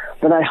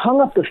 But I hung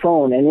up the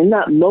phone, and in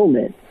that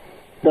moment,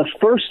 the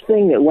first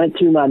thing that went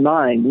through my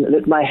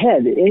mind, my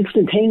head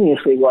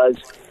instantaneously was,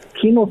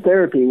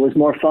 chemotherapy was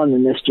more fun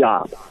than this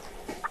job.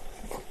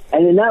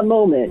 And in that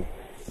moment,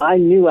 I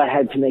knew I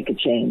had to make a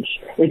change.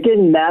 It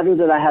didn't matter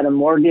that I had a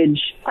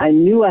mortgage. I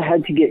knew I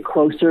had to get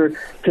closer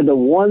to the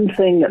one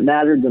thing that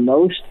mattered the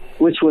most,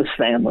 which was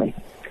family.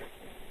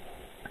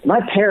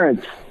 My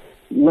parents,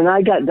 when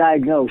I got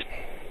diagnosed,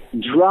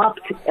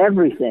 dropped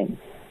everything.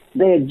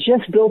 They had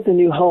just built a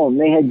new home.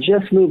 They had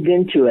just moved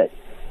into it.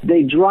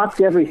 They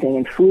dropped everything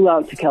and flew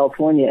out to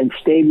California and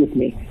stayed with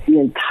me the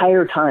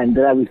entire time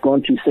that I was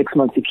going through 6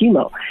 months of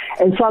chemo.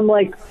 And so I'm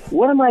like,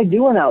 what am I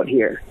doing out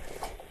here?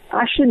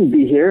 I shouldn't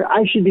be here.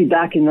 I should be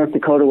back in North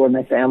Dakota where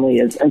my family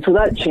is. And so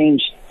that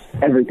changed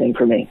everything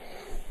for me.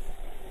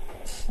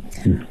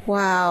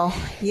 Wow.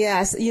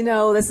 Yes. You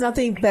know, there's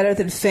nothing better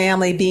than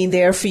family being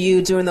there for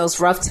you during those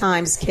rough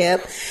times,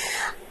 Kip.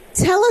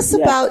 Tell us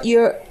about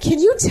can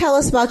you tell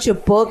us about your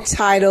book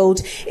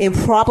titled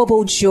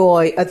Improbable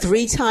Joy, a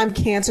 3-time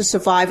cancer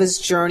survivor's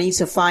journey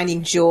to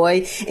finding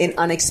joy in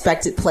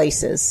unexpected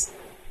places?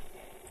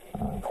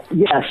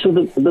 Yeah. So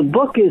the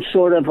book is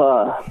sort of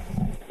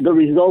the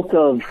result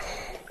of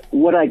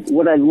what I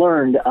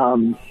learned.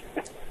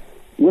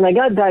 When I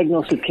got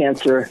diagnosed with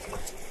cancer,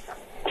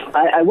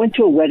 I went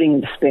to a wedding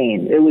in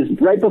Spain. It was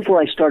right before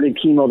I started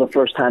chemo the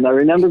first time. I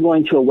remember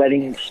going to a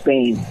wedding in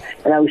Spain,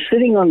 and I was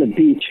sitting on the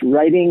beach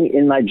writing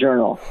in my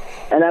journal,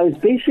 and I was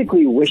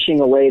basically wishing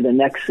away the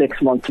next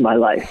 6 months of my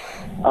life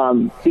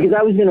because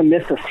I was going to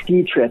miss a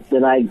ski trip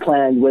that I'd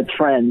planned with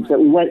friends that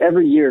we went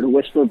every year to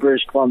Whistler,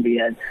 British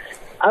Columbia. And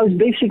I was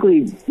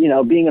basically,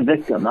 being a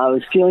victim. I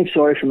was feeling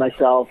sorry for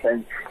myself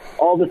and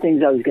all the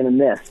things I was going to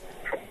miss.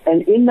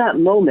 And in that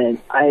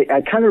moment,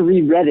 I kind of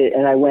reread it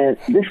and I went,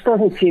 this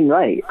doesn't seem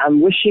right.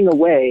 I'm wishing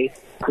away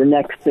the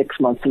next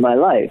 6 months of my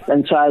life.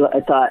 And so I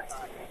thought,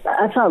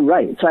 that's not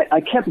right. So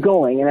I kept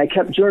going and I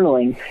kept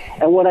journaling.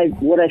 And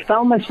what I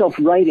found myself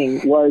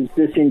writing was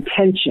this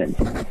intention,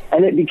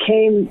 and it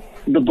became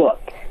the book.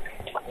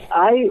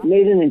 I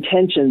made an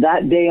intention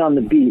that day on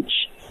the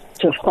beach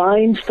to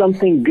find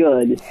something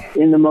good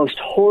in the most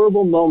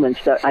horrible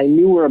moments that I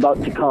knew were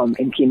about to come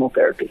in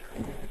chemotherapy.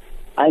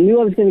 I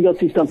knew I was going to go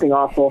through something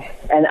awful,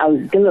 and I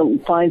was going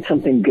to find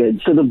something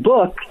good. So the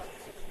book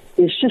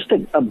is just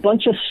a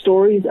bunch of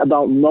stories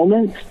about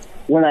moments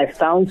when I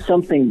found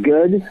something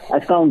good. I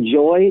found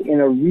joy in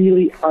a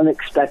really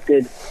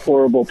unexpected,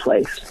 horrible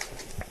place.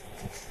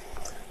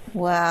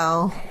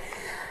 Wow.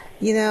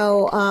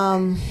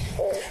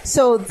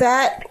 So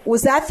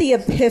was that the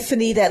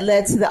epiphany that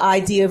led to the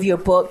idea of your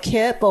book,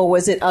 Kip, or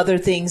was it other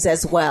things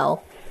as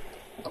well?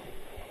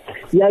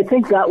 Yeah, I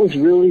think that was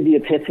really the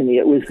epiphany.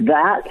 It was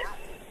that.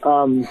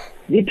 The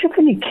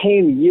epiphany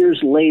came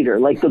years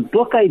later. Like, the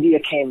book idea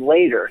came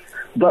later,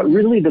 but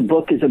really the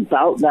book is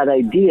about that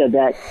idea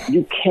that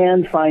you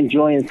can find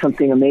joy in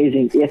something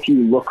amazing if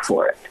you look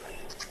for it.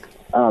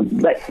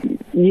 But,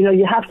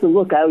 you have to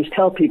look. I always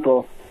tell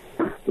people,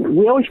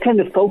 we always tend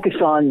to focus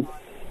on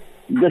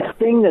the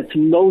thing that's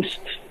most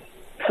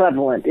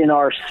prevalent in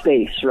our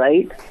space,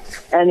 right?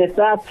 And if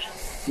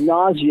that's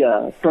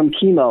nausea from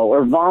chemo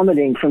or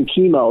vomiting from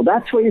chemo,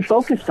 that's what you're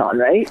focused on,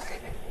 right?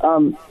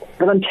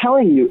 But I'm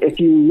telling you, if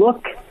you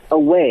look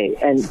away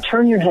and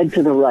turn your head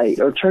to the right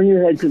or turn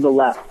your head to the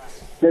left,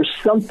 there's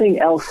something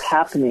else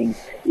happening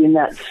in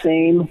that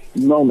same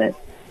moment.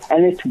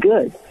 And it's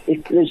good.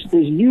 There's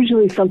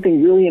usually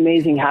something really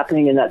amazing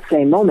happening in that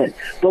same moment,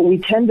 but we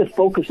tend to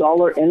focus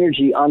all our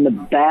energy on the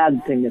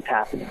bad thing that's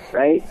happening,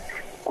 right?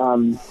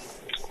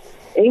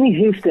 Amy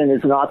Houston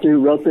is an author who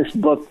wrote this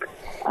book,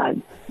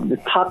 The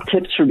Top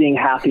Tips for Being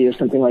Happy or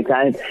something like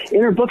that. And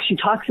in her book, she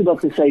talks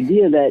about this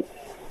idea that,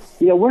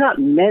 we're not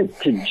meant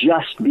to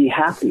just be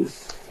happy.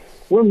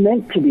 We're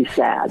meant to be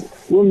sad.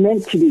 We're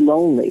meant to be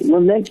lonely. We're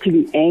meant to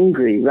be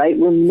angry, right?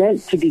 We're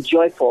meant to be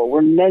joyful.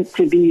 We're meant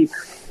to be,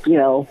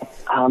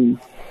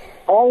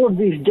 all of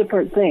these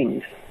different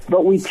things.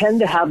 But we tend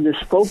to have this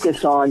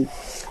focus on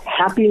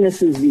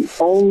happiness is the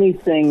only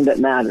thing that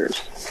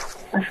matters.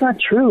 That's not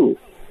true.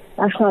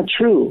 That's not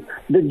true.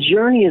 The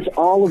journey is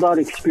all about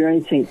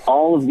experiencing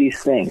all of these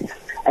things.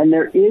 And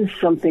there is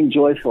something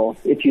joyful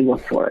if you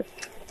look for it.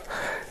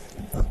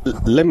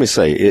 Let me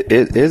say,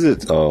 is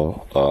it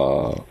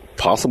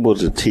possible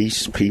to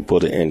teach people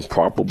the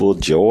improbable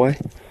joy?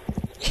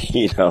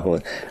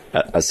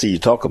 I see you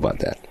talk about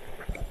that.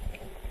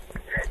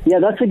 Yeah,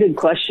 that's a good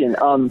question.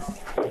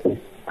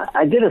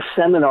 I did a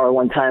seminar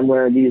one time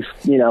where these,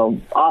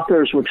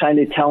 authors were trying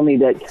to tell me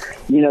that,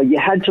 you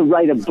had to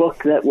write a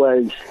book that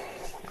was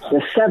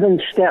the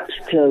 7 steps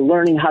to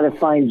learning how to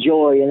find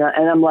joy. And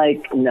I'm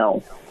like,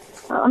 no,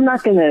 I'm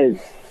not going to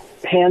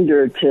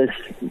pander to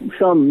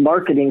some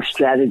marketing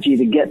strategy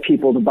to get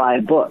people to buy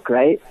a book,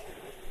 right?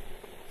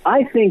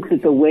 I think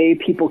that the way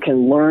people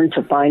can learn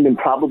to find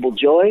improbable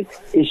joy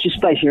is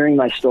just by hearing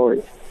my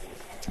stories.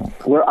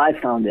 where I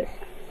found it.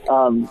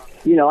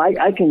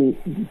 I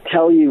can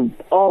tell you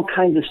all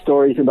kinds of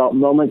stories about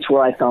moments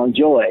where I found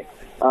joy.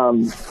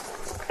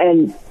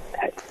 And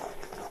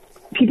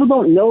people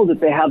don't know that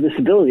they have this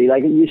ability.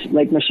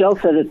 Like Michelle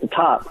said at the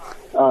top,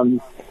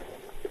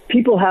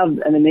 people have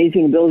an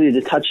amazing ability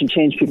to touch and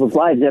change people's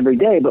lives every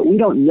day, but we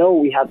don't know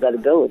we have that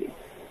ability.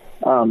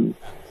 And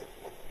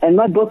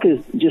my book is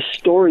just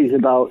stories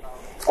about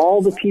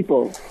all the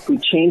people who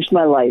changed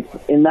my life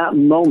in that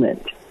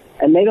moment,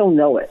 and they don't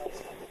know it.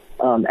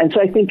 And so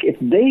I think if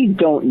they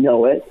don't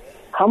know it,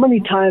 how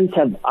many times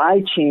have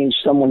I changed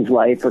someone's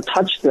life or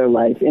touched their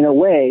life in a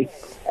way,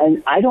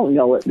 and I don't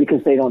know it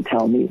because they don't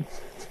tell me?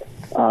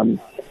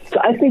 So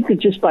I think that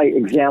just by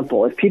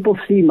example, if people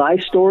see my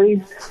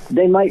stories,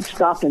 they might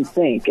stop and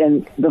think.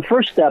 And the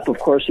first step, of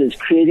course, is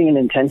creating an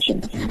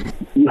intention.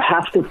 You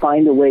have to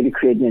find a way to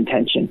create an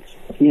intention.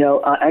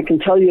 I can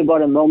tell you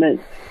about a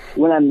moment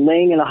when I'm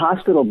laying in a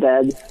hospital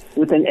bed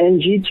with an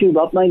NG tube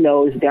up my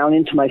nose down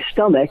into my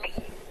stomach,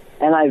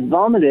 and I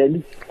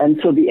vomited, and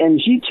so the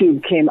NG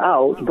tube came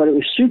out, but it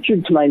was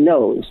sutured to my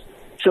nose.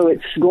 So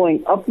it's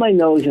going up my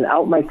nose and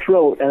out my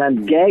throat, and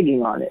I'm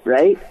gagging on it,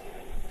 right?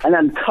 And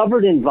I'm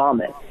covered in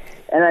vomit.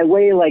 And I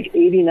weigh like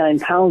 89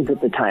 pounds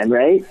at the time,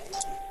 right?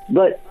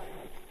 But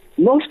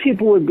most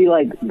people would be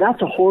like,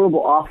 that's a horrible,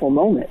 awful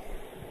moment.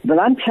 But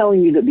I'm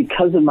telling you that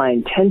because of my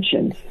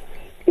intention,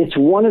 it's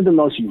one of the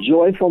most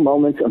joyful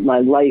moments of my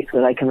life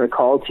that I can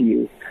recall to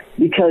you.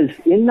 Because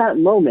in that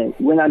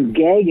moment, when I'm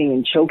gagging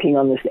and choking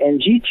on this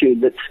NG tube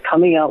that's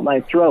coming out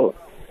my throat,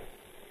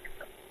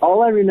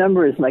 all I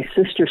remember is my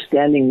sister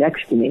standing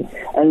next to me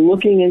and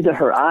looking into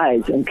her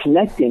eyes and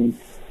connecting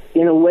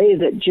in a way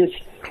that just,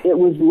 it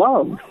was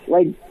love.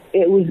 Like,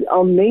 it was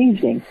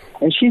amazing.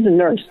 And she's a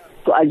nurse.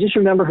 So I just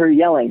remember her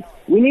yelling,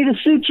 "We need a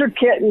suture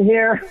kit in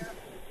here."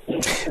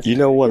 You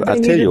know what? I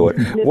tell you what.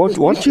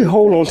 Why don't you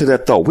hold on to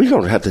that thought? We're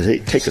going to have to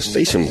take a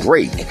station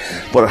break.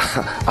 But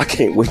I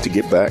can't wait to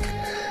get back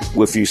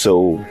with you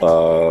so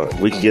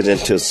we can get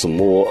into some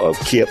more of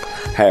Kip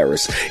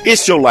Harris.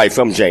 It's Your Life.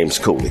 I'm James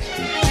Cooley.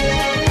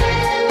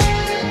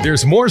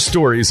 There's more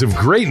stories of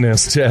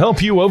greatness to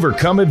help you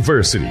overcome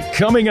adversity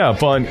coming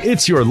up on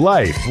It's Your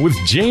Life with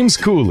James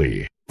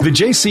Cooley. The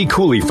J.C.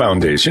 Cooley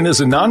Foundation is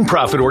a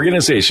nonprofit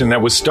organization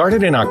that was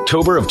started in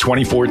October of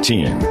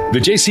 2014. The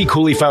J.C.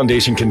 Cooley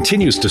Foundation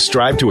continues to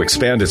strive to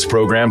expand its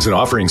programs and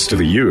offerings to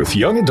the youth,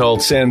 young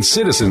adults, and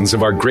citizens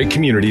of our great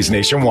communities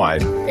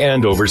nationwide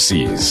and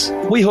overseas.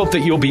 We hope that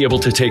you'll be able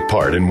to take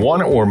part in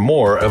one or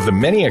more of the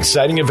many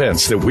exciting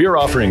events that we're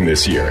offering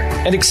this year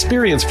and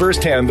experience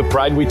firsthand the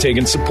pride we take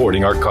in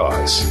supporting our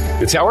cause.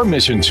 It's our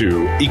mission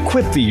to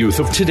equip the youth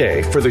of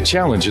today for the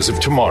challenges of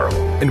tomorrow,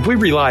 and we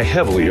rely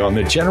heavily on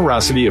the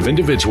generosity of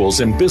individuals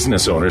and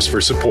business owners for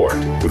support.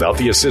 Without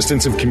the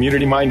assistance of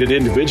community-minded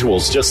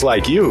individuals just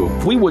like you,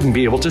 we wouldn't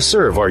be able to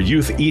serve our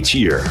youth each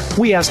year.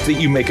 We ask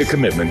that you make a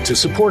commitment to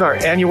support our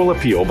annual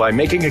appeal by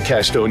making a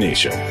cash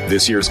donation.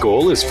 This year's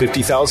goal is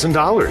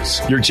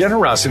 $50,000. Your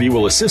generosity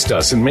will assist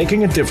us in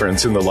making a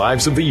difference in the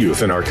lives of the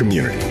youth in our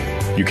community.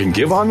 You can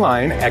give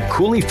online at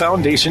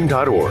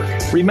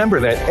CooleyFoundation.org. Remember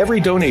that every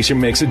donation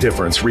makes a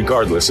difference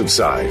regardless of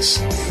size.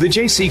 The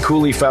J.C.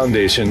 Cooley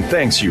Foundation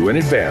thanks you in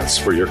advance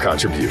for your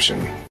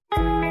contribution.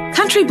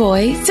 Country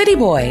Boy, City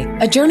Boy,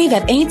 A Journey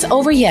That Ain't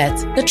Over Yet,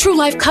 the true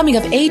life coming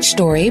of age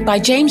story by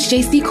James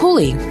J.C.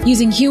 Cooley.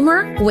 Using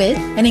humor, wit,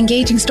 and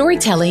engaging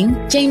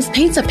storytelling, James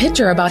paints a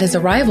picture about his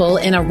arrival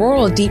in a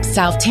rural deep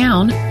south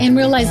town and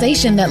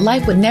realization that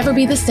life would never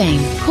be the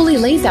same. Cooley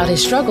lays out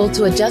his struggle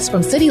to adjust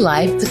from city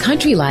life to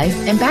country life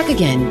and back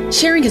again,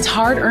 sharing his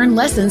hard-earned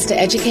lessons to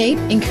educate,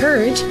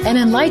 encourage, and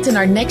enlighten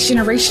our next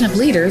generation of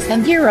leaders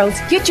and heroes.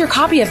 Get your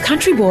copy of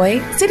Country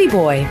Boy, City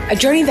Boy, A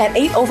Journey That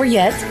Ain't Over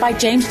Yet by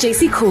James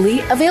J.C. Cooley,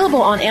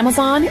 available on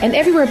Amazon and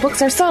everywhere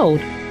books are sold.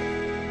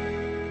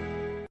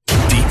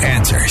 The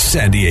Answer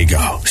San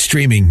Diego,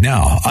 streaming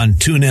now on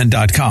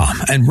TuneIn.com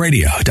and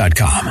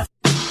Radio.com.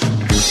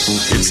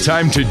 It's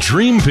time to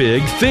dream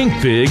big,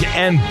 think big,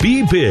 and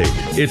be big.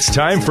 It's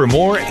time for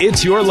more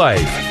It's Your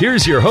Life.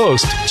 Here's your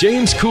host,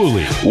 James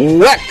Cooley.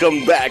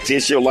 Welcome back to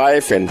It's Your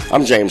Life, and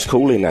I'm James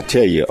Cooley, and I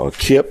tell you,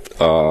 Kip,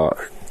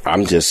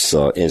 I'm just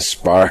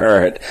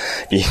inspired.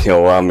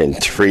 I'm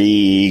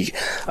intrigued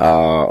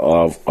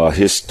of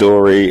his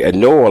story.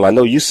 And Noel, I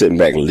know you sitting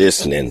back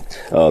listening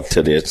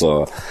to this.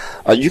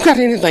 You got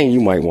anything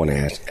you might want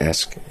to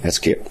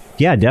ask Kip?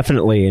 Yeah,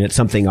 definitely. And it's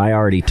something I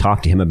already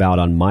talked to him about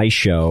on my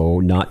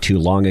show not too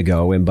long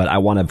ago, but I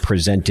want to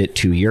present it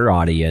to your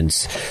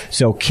audience.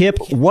 So, Kip,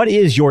 what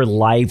is your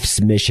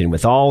life's mission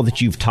with all that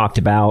you've talked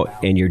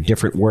about and your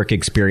different work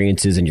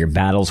experiences and your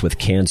battles with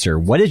cancer?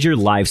 What is your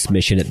life's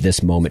mission at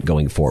this moment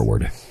going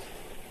forward?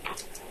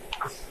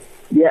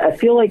 Yeah, I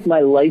feel like my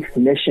life's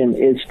mission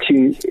is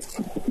to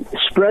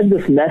spread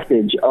this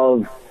message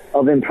of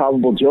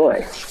improbable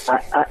joy.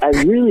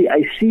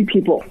 I see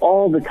people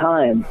all the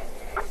time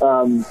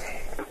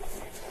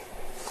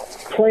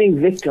playing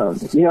victim,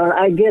 and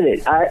I get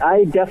it.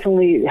 I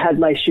definitely had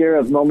my share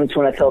of moments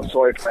when I felt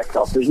sorry for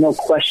myself. There's no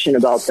question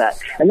about that.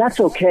 And that's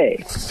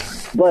okay.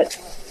 But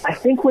I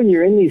think when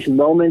you're in these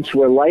moments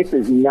where life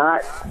is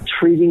not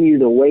treating you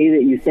the way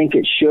that you think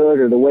it should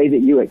or the way that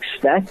you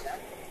expect,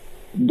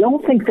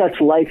 don't think that's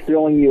life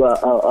throwing you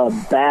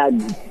a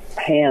bad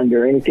hand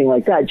or anything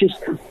like that.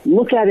 Just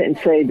look at it and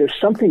say, there's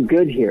something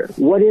good here.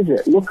 What is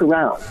it? Look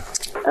around.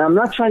 And I'm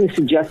not trying to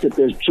suggest that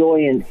there's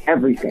joy in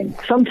everything.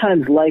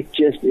 Sometimes life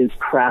just is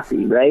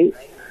crappy, right?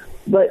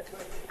 But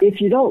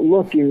if you don't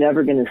look, you're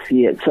never going to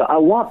see it. So I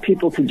want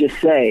people to just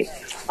say,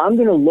 I'm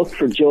going to look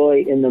for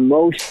joy in the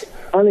most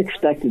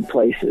unexpected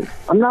places.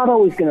 I'm not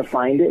always going to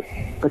find it,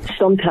 but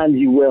sometimes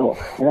you will.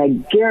 And I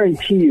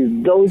guarantee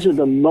you, those are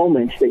the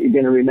moments that you're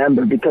going to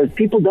remember, because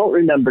people don't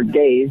remember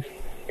days.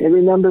 They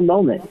remember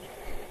moments.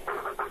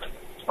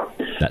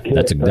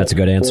 That's a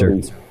good answer.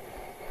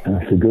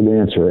 That's a good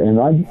answer. And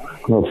I'm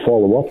going to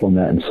follow up on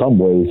that in some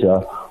ways.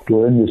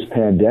 We're in this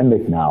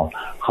pandemic now.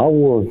 How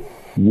are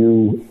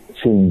you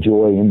seeing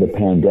joy in the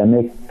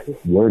pandemic?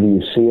 Where do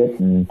you see it?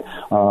 And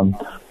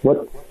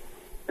what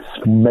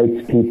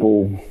makes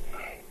people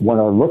want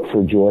to look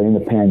for joy in the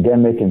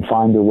pandemic and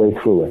find their way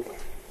through it?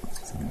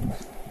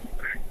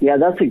 Yeah,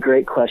 that's a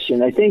great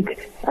question. I think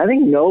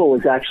Noah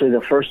was actually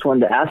the first one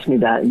to ask me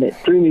that, and it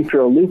threw me for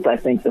a loop, I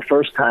think, the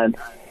first time.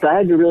 So I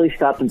had to really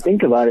stop and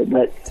think about it.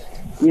 But,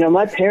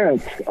 my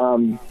parents,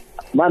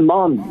 my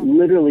mom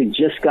literally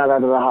just got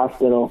out of the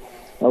hospital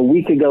a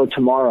week ago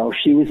tomorrow.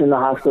 She was in the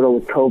hospital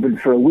with COVID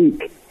for a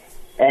week.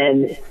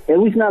 And it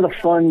was not a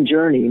fun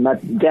journey. My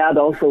dad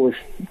also was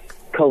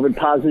COVID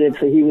positive,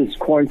 so he was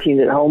quarantined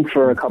at home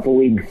for a couple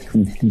weeks.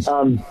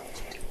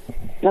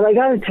 And I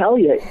got to tell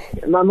you,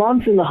 my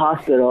mom's in the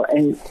hospital,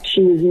 and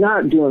she was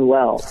not doing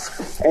well.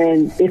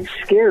 And it's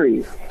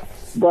scary.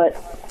 But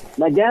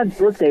my dad's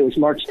birthday was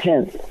March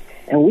 10th,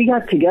 and we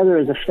got together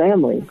as a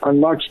family on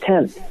March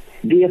 10th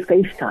via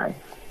FaceTime.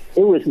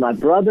 It was my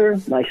brother,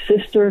 my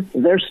sister,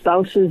 their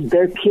spouses,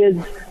 their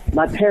kids,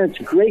 my parents'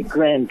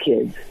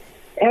 great-grandkids.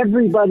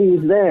 Everybody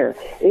was there.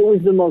 It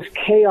was the most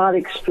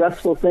chaotic,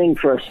 stressful thing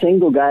for a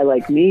single guy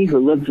like me who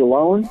lives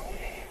alone.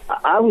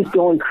 I was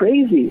going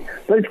crazy.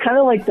 But it's kind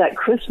of like that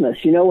Christmas,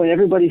 when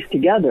everybody's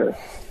together.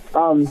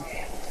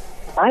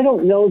 I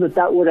don't know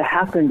that would have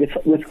happened if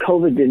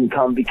COVID didn't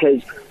come,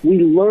 because we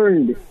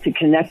learned to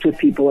connect with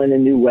people in a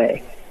new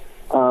way.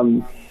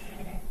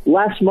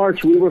 Last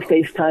March, we were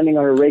FaceTiming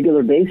on a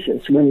regular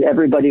basis when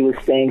everybody was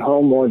staying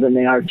home more than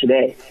they are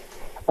today.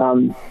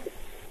 I'm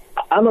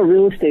a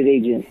real estate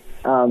agent.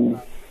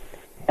 And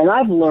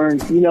I've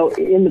learned,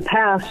 in the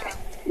past,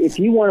 if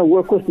you want to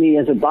work with me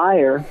as a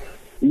buyer,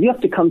 you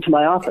have to come to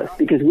my office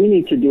because we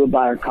need to do a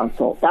buyer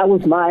consult. That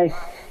was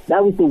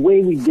the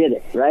way we did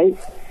it, right?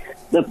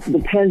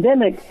 The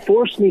pandemic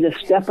forced me to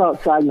step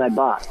outside my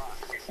box.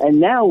 And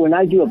now when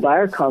I do a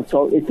buyer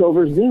consult, it's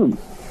over Zoom.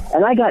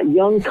 And I got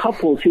young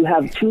couples who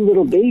have 2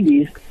 little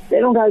babies.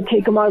 They don't got to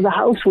take them out of the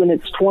house when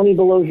it's 20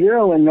 below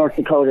zero in North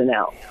Dakota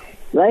now,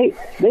 right?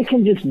 They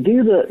can just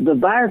do the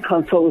buyer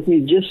consult with me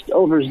just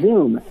over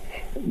Zoom.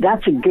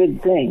 That's a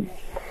good thing.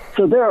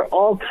 So there are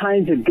all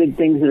kinds of good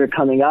things that are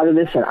coming out of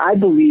this, and I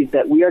believe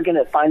that we are going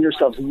to find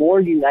ourselves more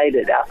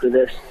united after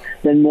this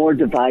than more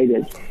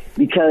divided,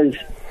 because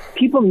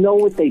people know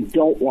what they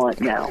don't want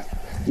now.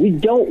 We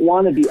don't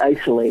want to be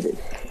isolated.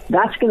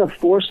 That's going to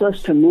force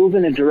us to move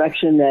in a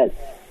direction that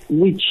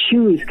we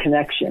choose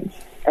connection.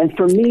 And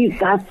for me,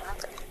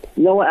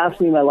 Noah asked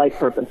me my life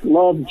purpose: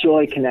 love,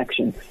 joy,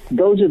 connection.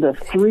 Those are the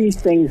 3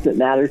 things that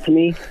matter to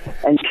me.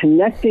 And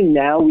connecting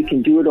now, we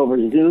can do it over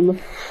Zoom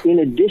in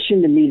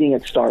addition to meeting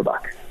at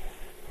Starbucks.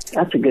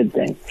 That's a good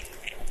thing.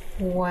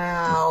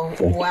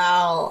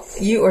 Wow.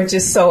 You are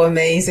just so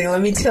amazing.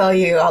 Let me tell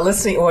you, our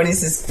listening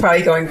audience is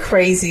probably going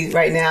crazy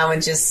right now,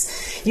 and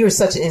you are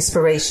such an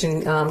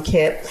inspiration,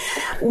 Kip.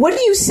 What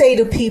do you say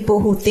to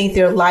people who think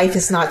their life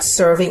is not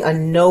serving a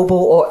noble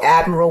or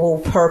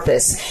admirable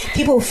purpose?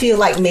 People feel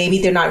like maybe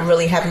they're not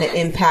really having an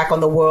impact on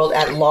the world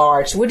at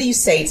large. What do you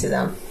say to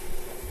them?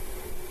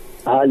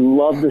 I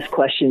love this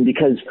question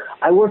because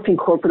I worked in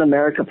corporate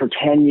America for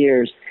 10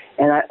 years,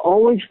 and I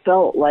always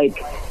felt like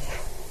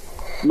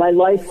my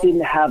life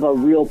didn't have a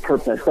real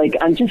purpose. Like,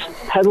 I'm just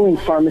peddling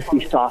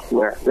pharmacy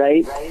software,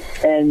 right?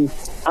 And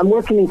I'm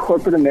working in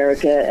corporate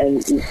America,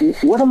 and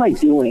what am I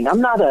doing? I'm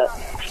not a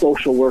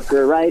social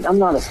worker, right? I'm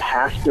not a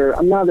pastor.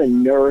 I'm not a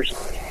nurse.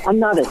 I'm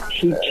not a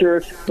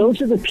teacher.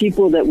 Those are the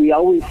people that we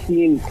always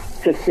seem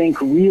to think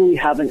really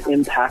have an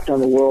impact on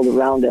the world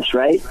around us,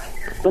 right?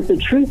 But the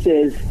truth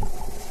is,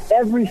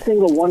 every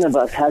single one of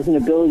us has an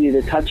ability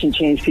to touch and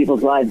change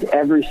people's lives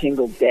every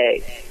single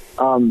day.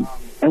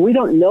 And we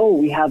don't know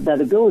we have that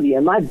ability.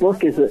 And my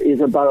book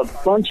is about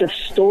a bunch of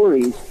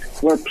stories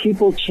where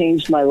people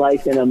changed my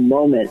life in a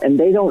moment, and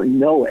they don't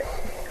know it.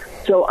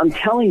 So I'm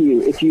telling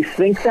you, if you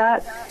think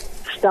that,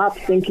 stop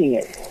thinking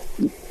it.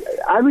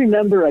 I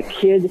remember a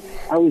kid,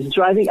 I was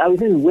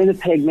in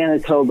Winnipeg,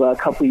 Manitoba a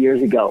couple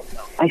years ago.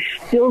 I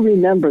still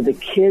remember the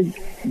kid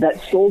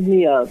that sold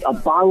me a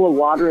bottle of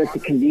water at the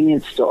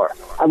convenience store.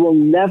 I will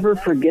never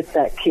forget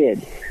that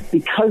kid.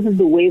 because of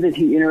the way that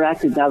he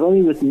interacted not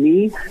only with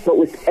me, but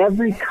with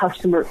every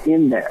customer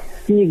in there.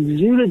 He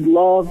exuded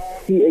love,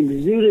 he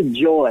exuded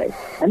joy,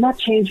 and that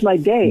changed my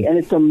day. And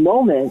it's a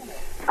moment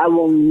I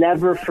will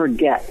never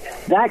forget.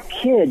 That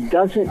kid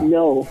doesn't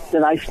know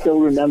that I still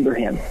remember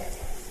him.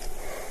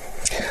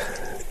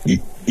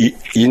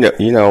 You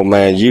know,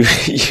 man,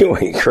 you're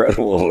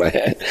incredible,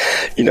 man.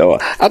 You know,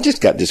 I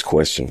just got this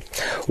question.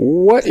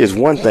 What is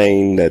one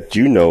thing that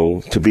you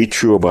know to be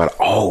true about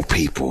all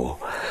people?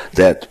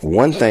 That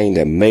one thing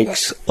that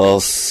makes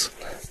us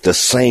the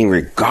same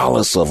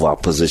regardless of our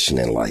position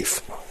in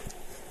life?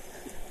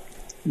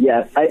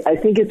 Yeah, I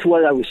think it's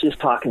what I was just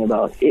talking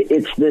about.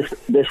 It's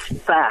this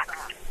fact,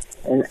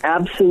 an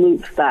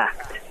absolute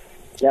fact,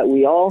 that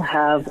we all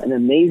have an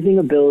amazing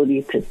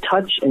ability to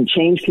touch and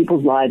change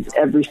people's lives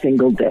every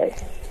single day,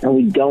 and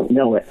we don't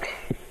know it.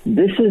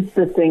 This is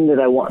the thing that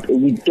I want.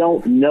 We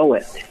don't know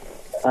it.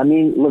 I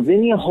mean,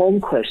 Lavinia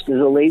Holmquist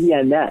is a lady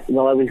I met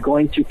while I was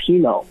going through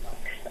chemo.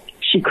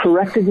 She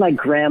corrected my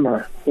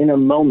grammar in a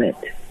moment,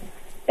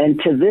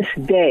 and to this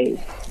day,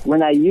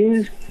 when I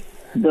use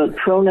the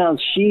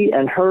pronouns she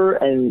and her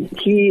and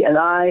he and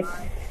I,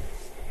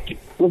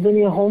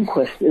 Lavinia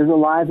Holmquist is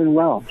alive and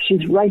well.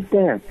 She's right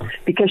there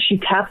because she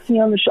tapped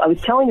me on the shoulder. I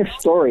was telling a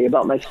story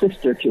about my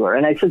sister to her,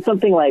 and I said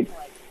something like,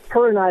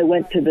 her and I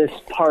went to this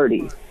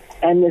party,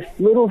 and this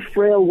little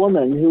frail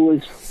woman who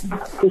was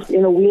just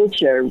in a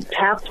wheelchair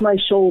tapped my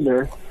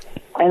shoulder,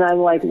 and I'm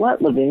like,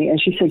 what, Lavinia?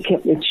 And she said,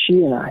 Kip, it's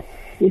she and I.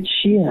 It's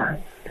she and I.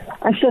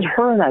 I said,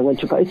 her and I went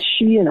to a party. It's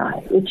she and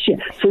I. It's she.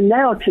 So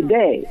now,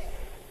 today,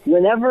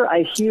 whenever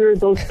I hear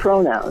those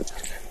pronouns,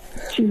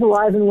 she's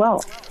alive and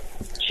well.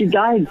 She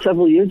died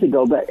several years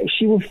ago, but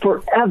she will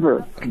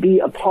forever be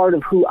a part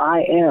of who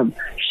I am.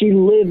 She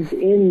lives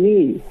in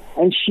me,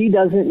 and she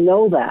doesn't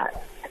know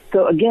that.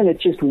 So again,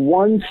 it's just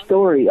one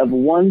story of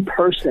one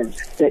person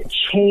that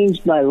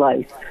changed my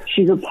life.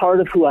 She's a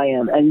part of who I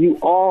am, and you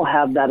all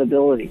have that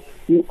ability.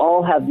 You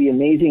all have the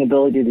amazing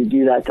ability to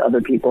do that to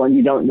other people, and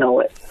you don't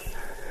know it.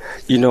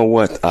 You know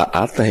what?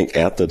 I think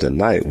after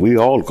tonight, we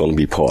all going to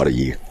be part of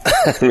you.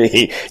 I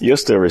mean, your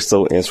story is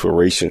so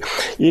inspirational.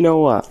 You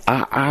know,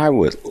 I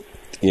would,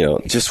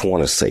 just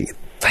want to say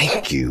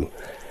thank you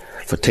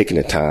for taking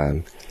the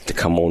time to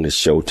come on this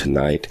show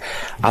tonight.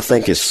 I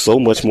think it's so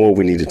much more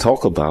we need to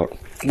talk about,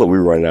 but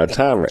we're running out of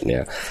time right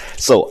now.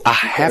 So I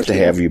have to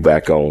have you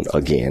back on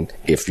again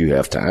if you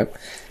have time.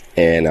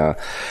 And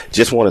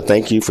just want to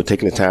thank you for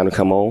taking the time to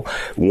come on.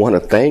 Want to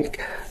thank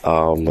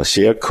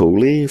Michelle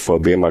Cooley for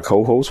being my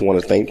co-host.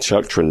 Want to thank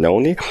Chuck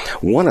Trinoni.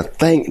 Want to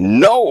thank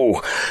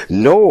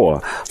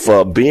Noah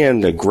for being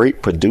the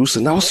great producer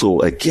and also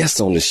a guest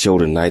on the show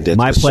tonight.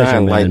 My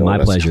pleasure, man. My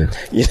pleasure.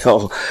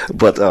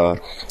 But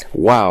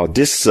wow,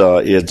 this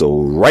is the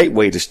right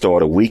way to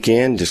start a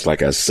weekend. Just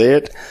like I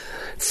said,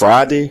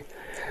 Friday.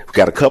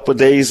 Got a couple of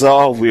days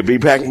off. We'll be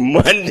back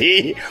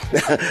Monday.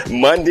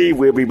 Monday,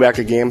 we'll be back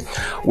again.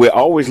 We're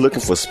always looking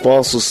for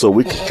sponsors so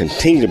we can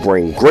continue to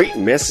bring great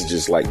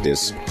messages like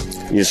this.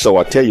 So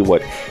I tell you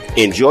what,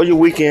 enjoy your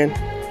weekend.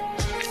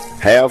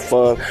 Have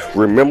fun.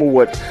 Remember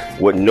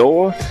what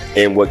Noah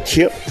and what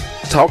Kip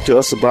talked to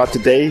us about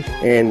today.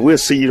 And we'll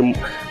see you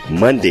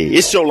Monday.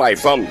 It's Your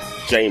Life. I'm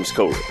James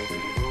Cooley.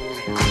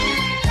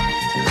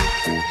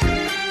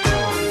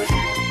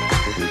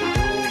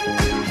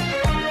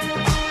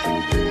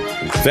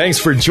 Thanks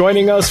for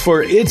joining us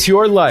for It's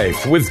Your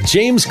Life with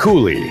James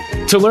Cooley.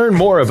 To learn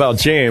more about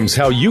James,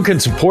 how you can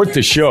support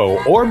the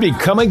show, or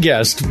become a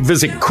guest,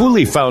 visit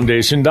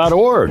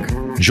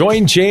CooleyFoundation.org.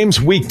 Join James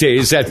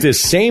weekdays at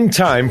this same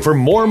time for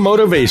more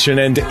motivation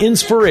and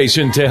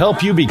inspiration to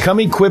help you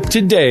become equipped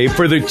today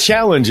for the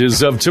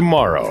challenges of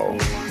tomorrow.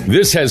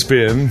 This has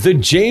been The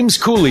James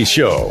Cooley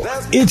Show.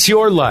 It's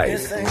Your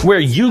Life, where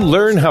you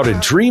learn how to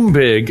dream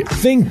big,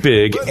 think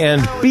big,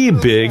 and be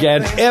big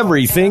at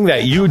everything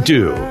that you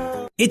do.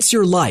 It's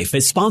Your Life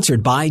is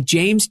sponsored by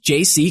James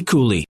J.C. Cooley.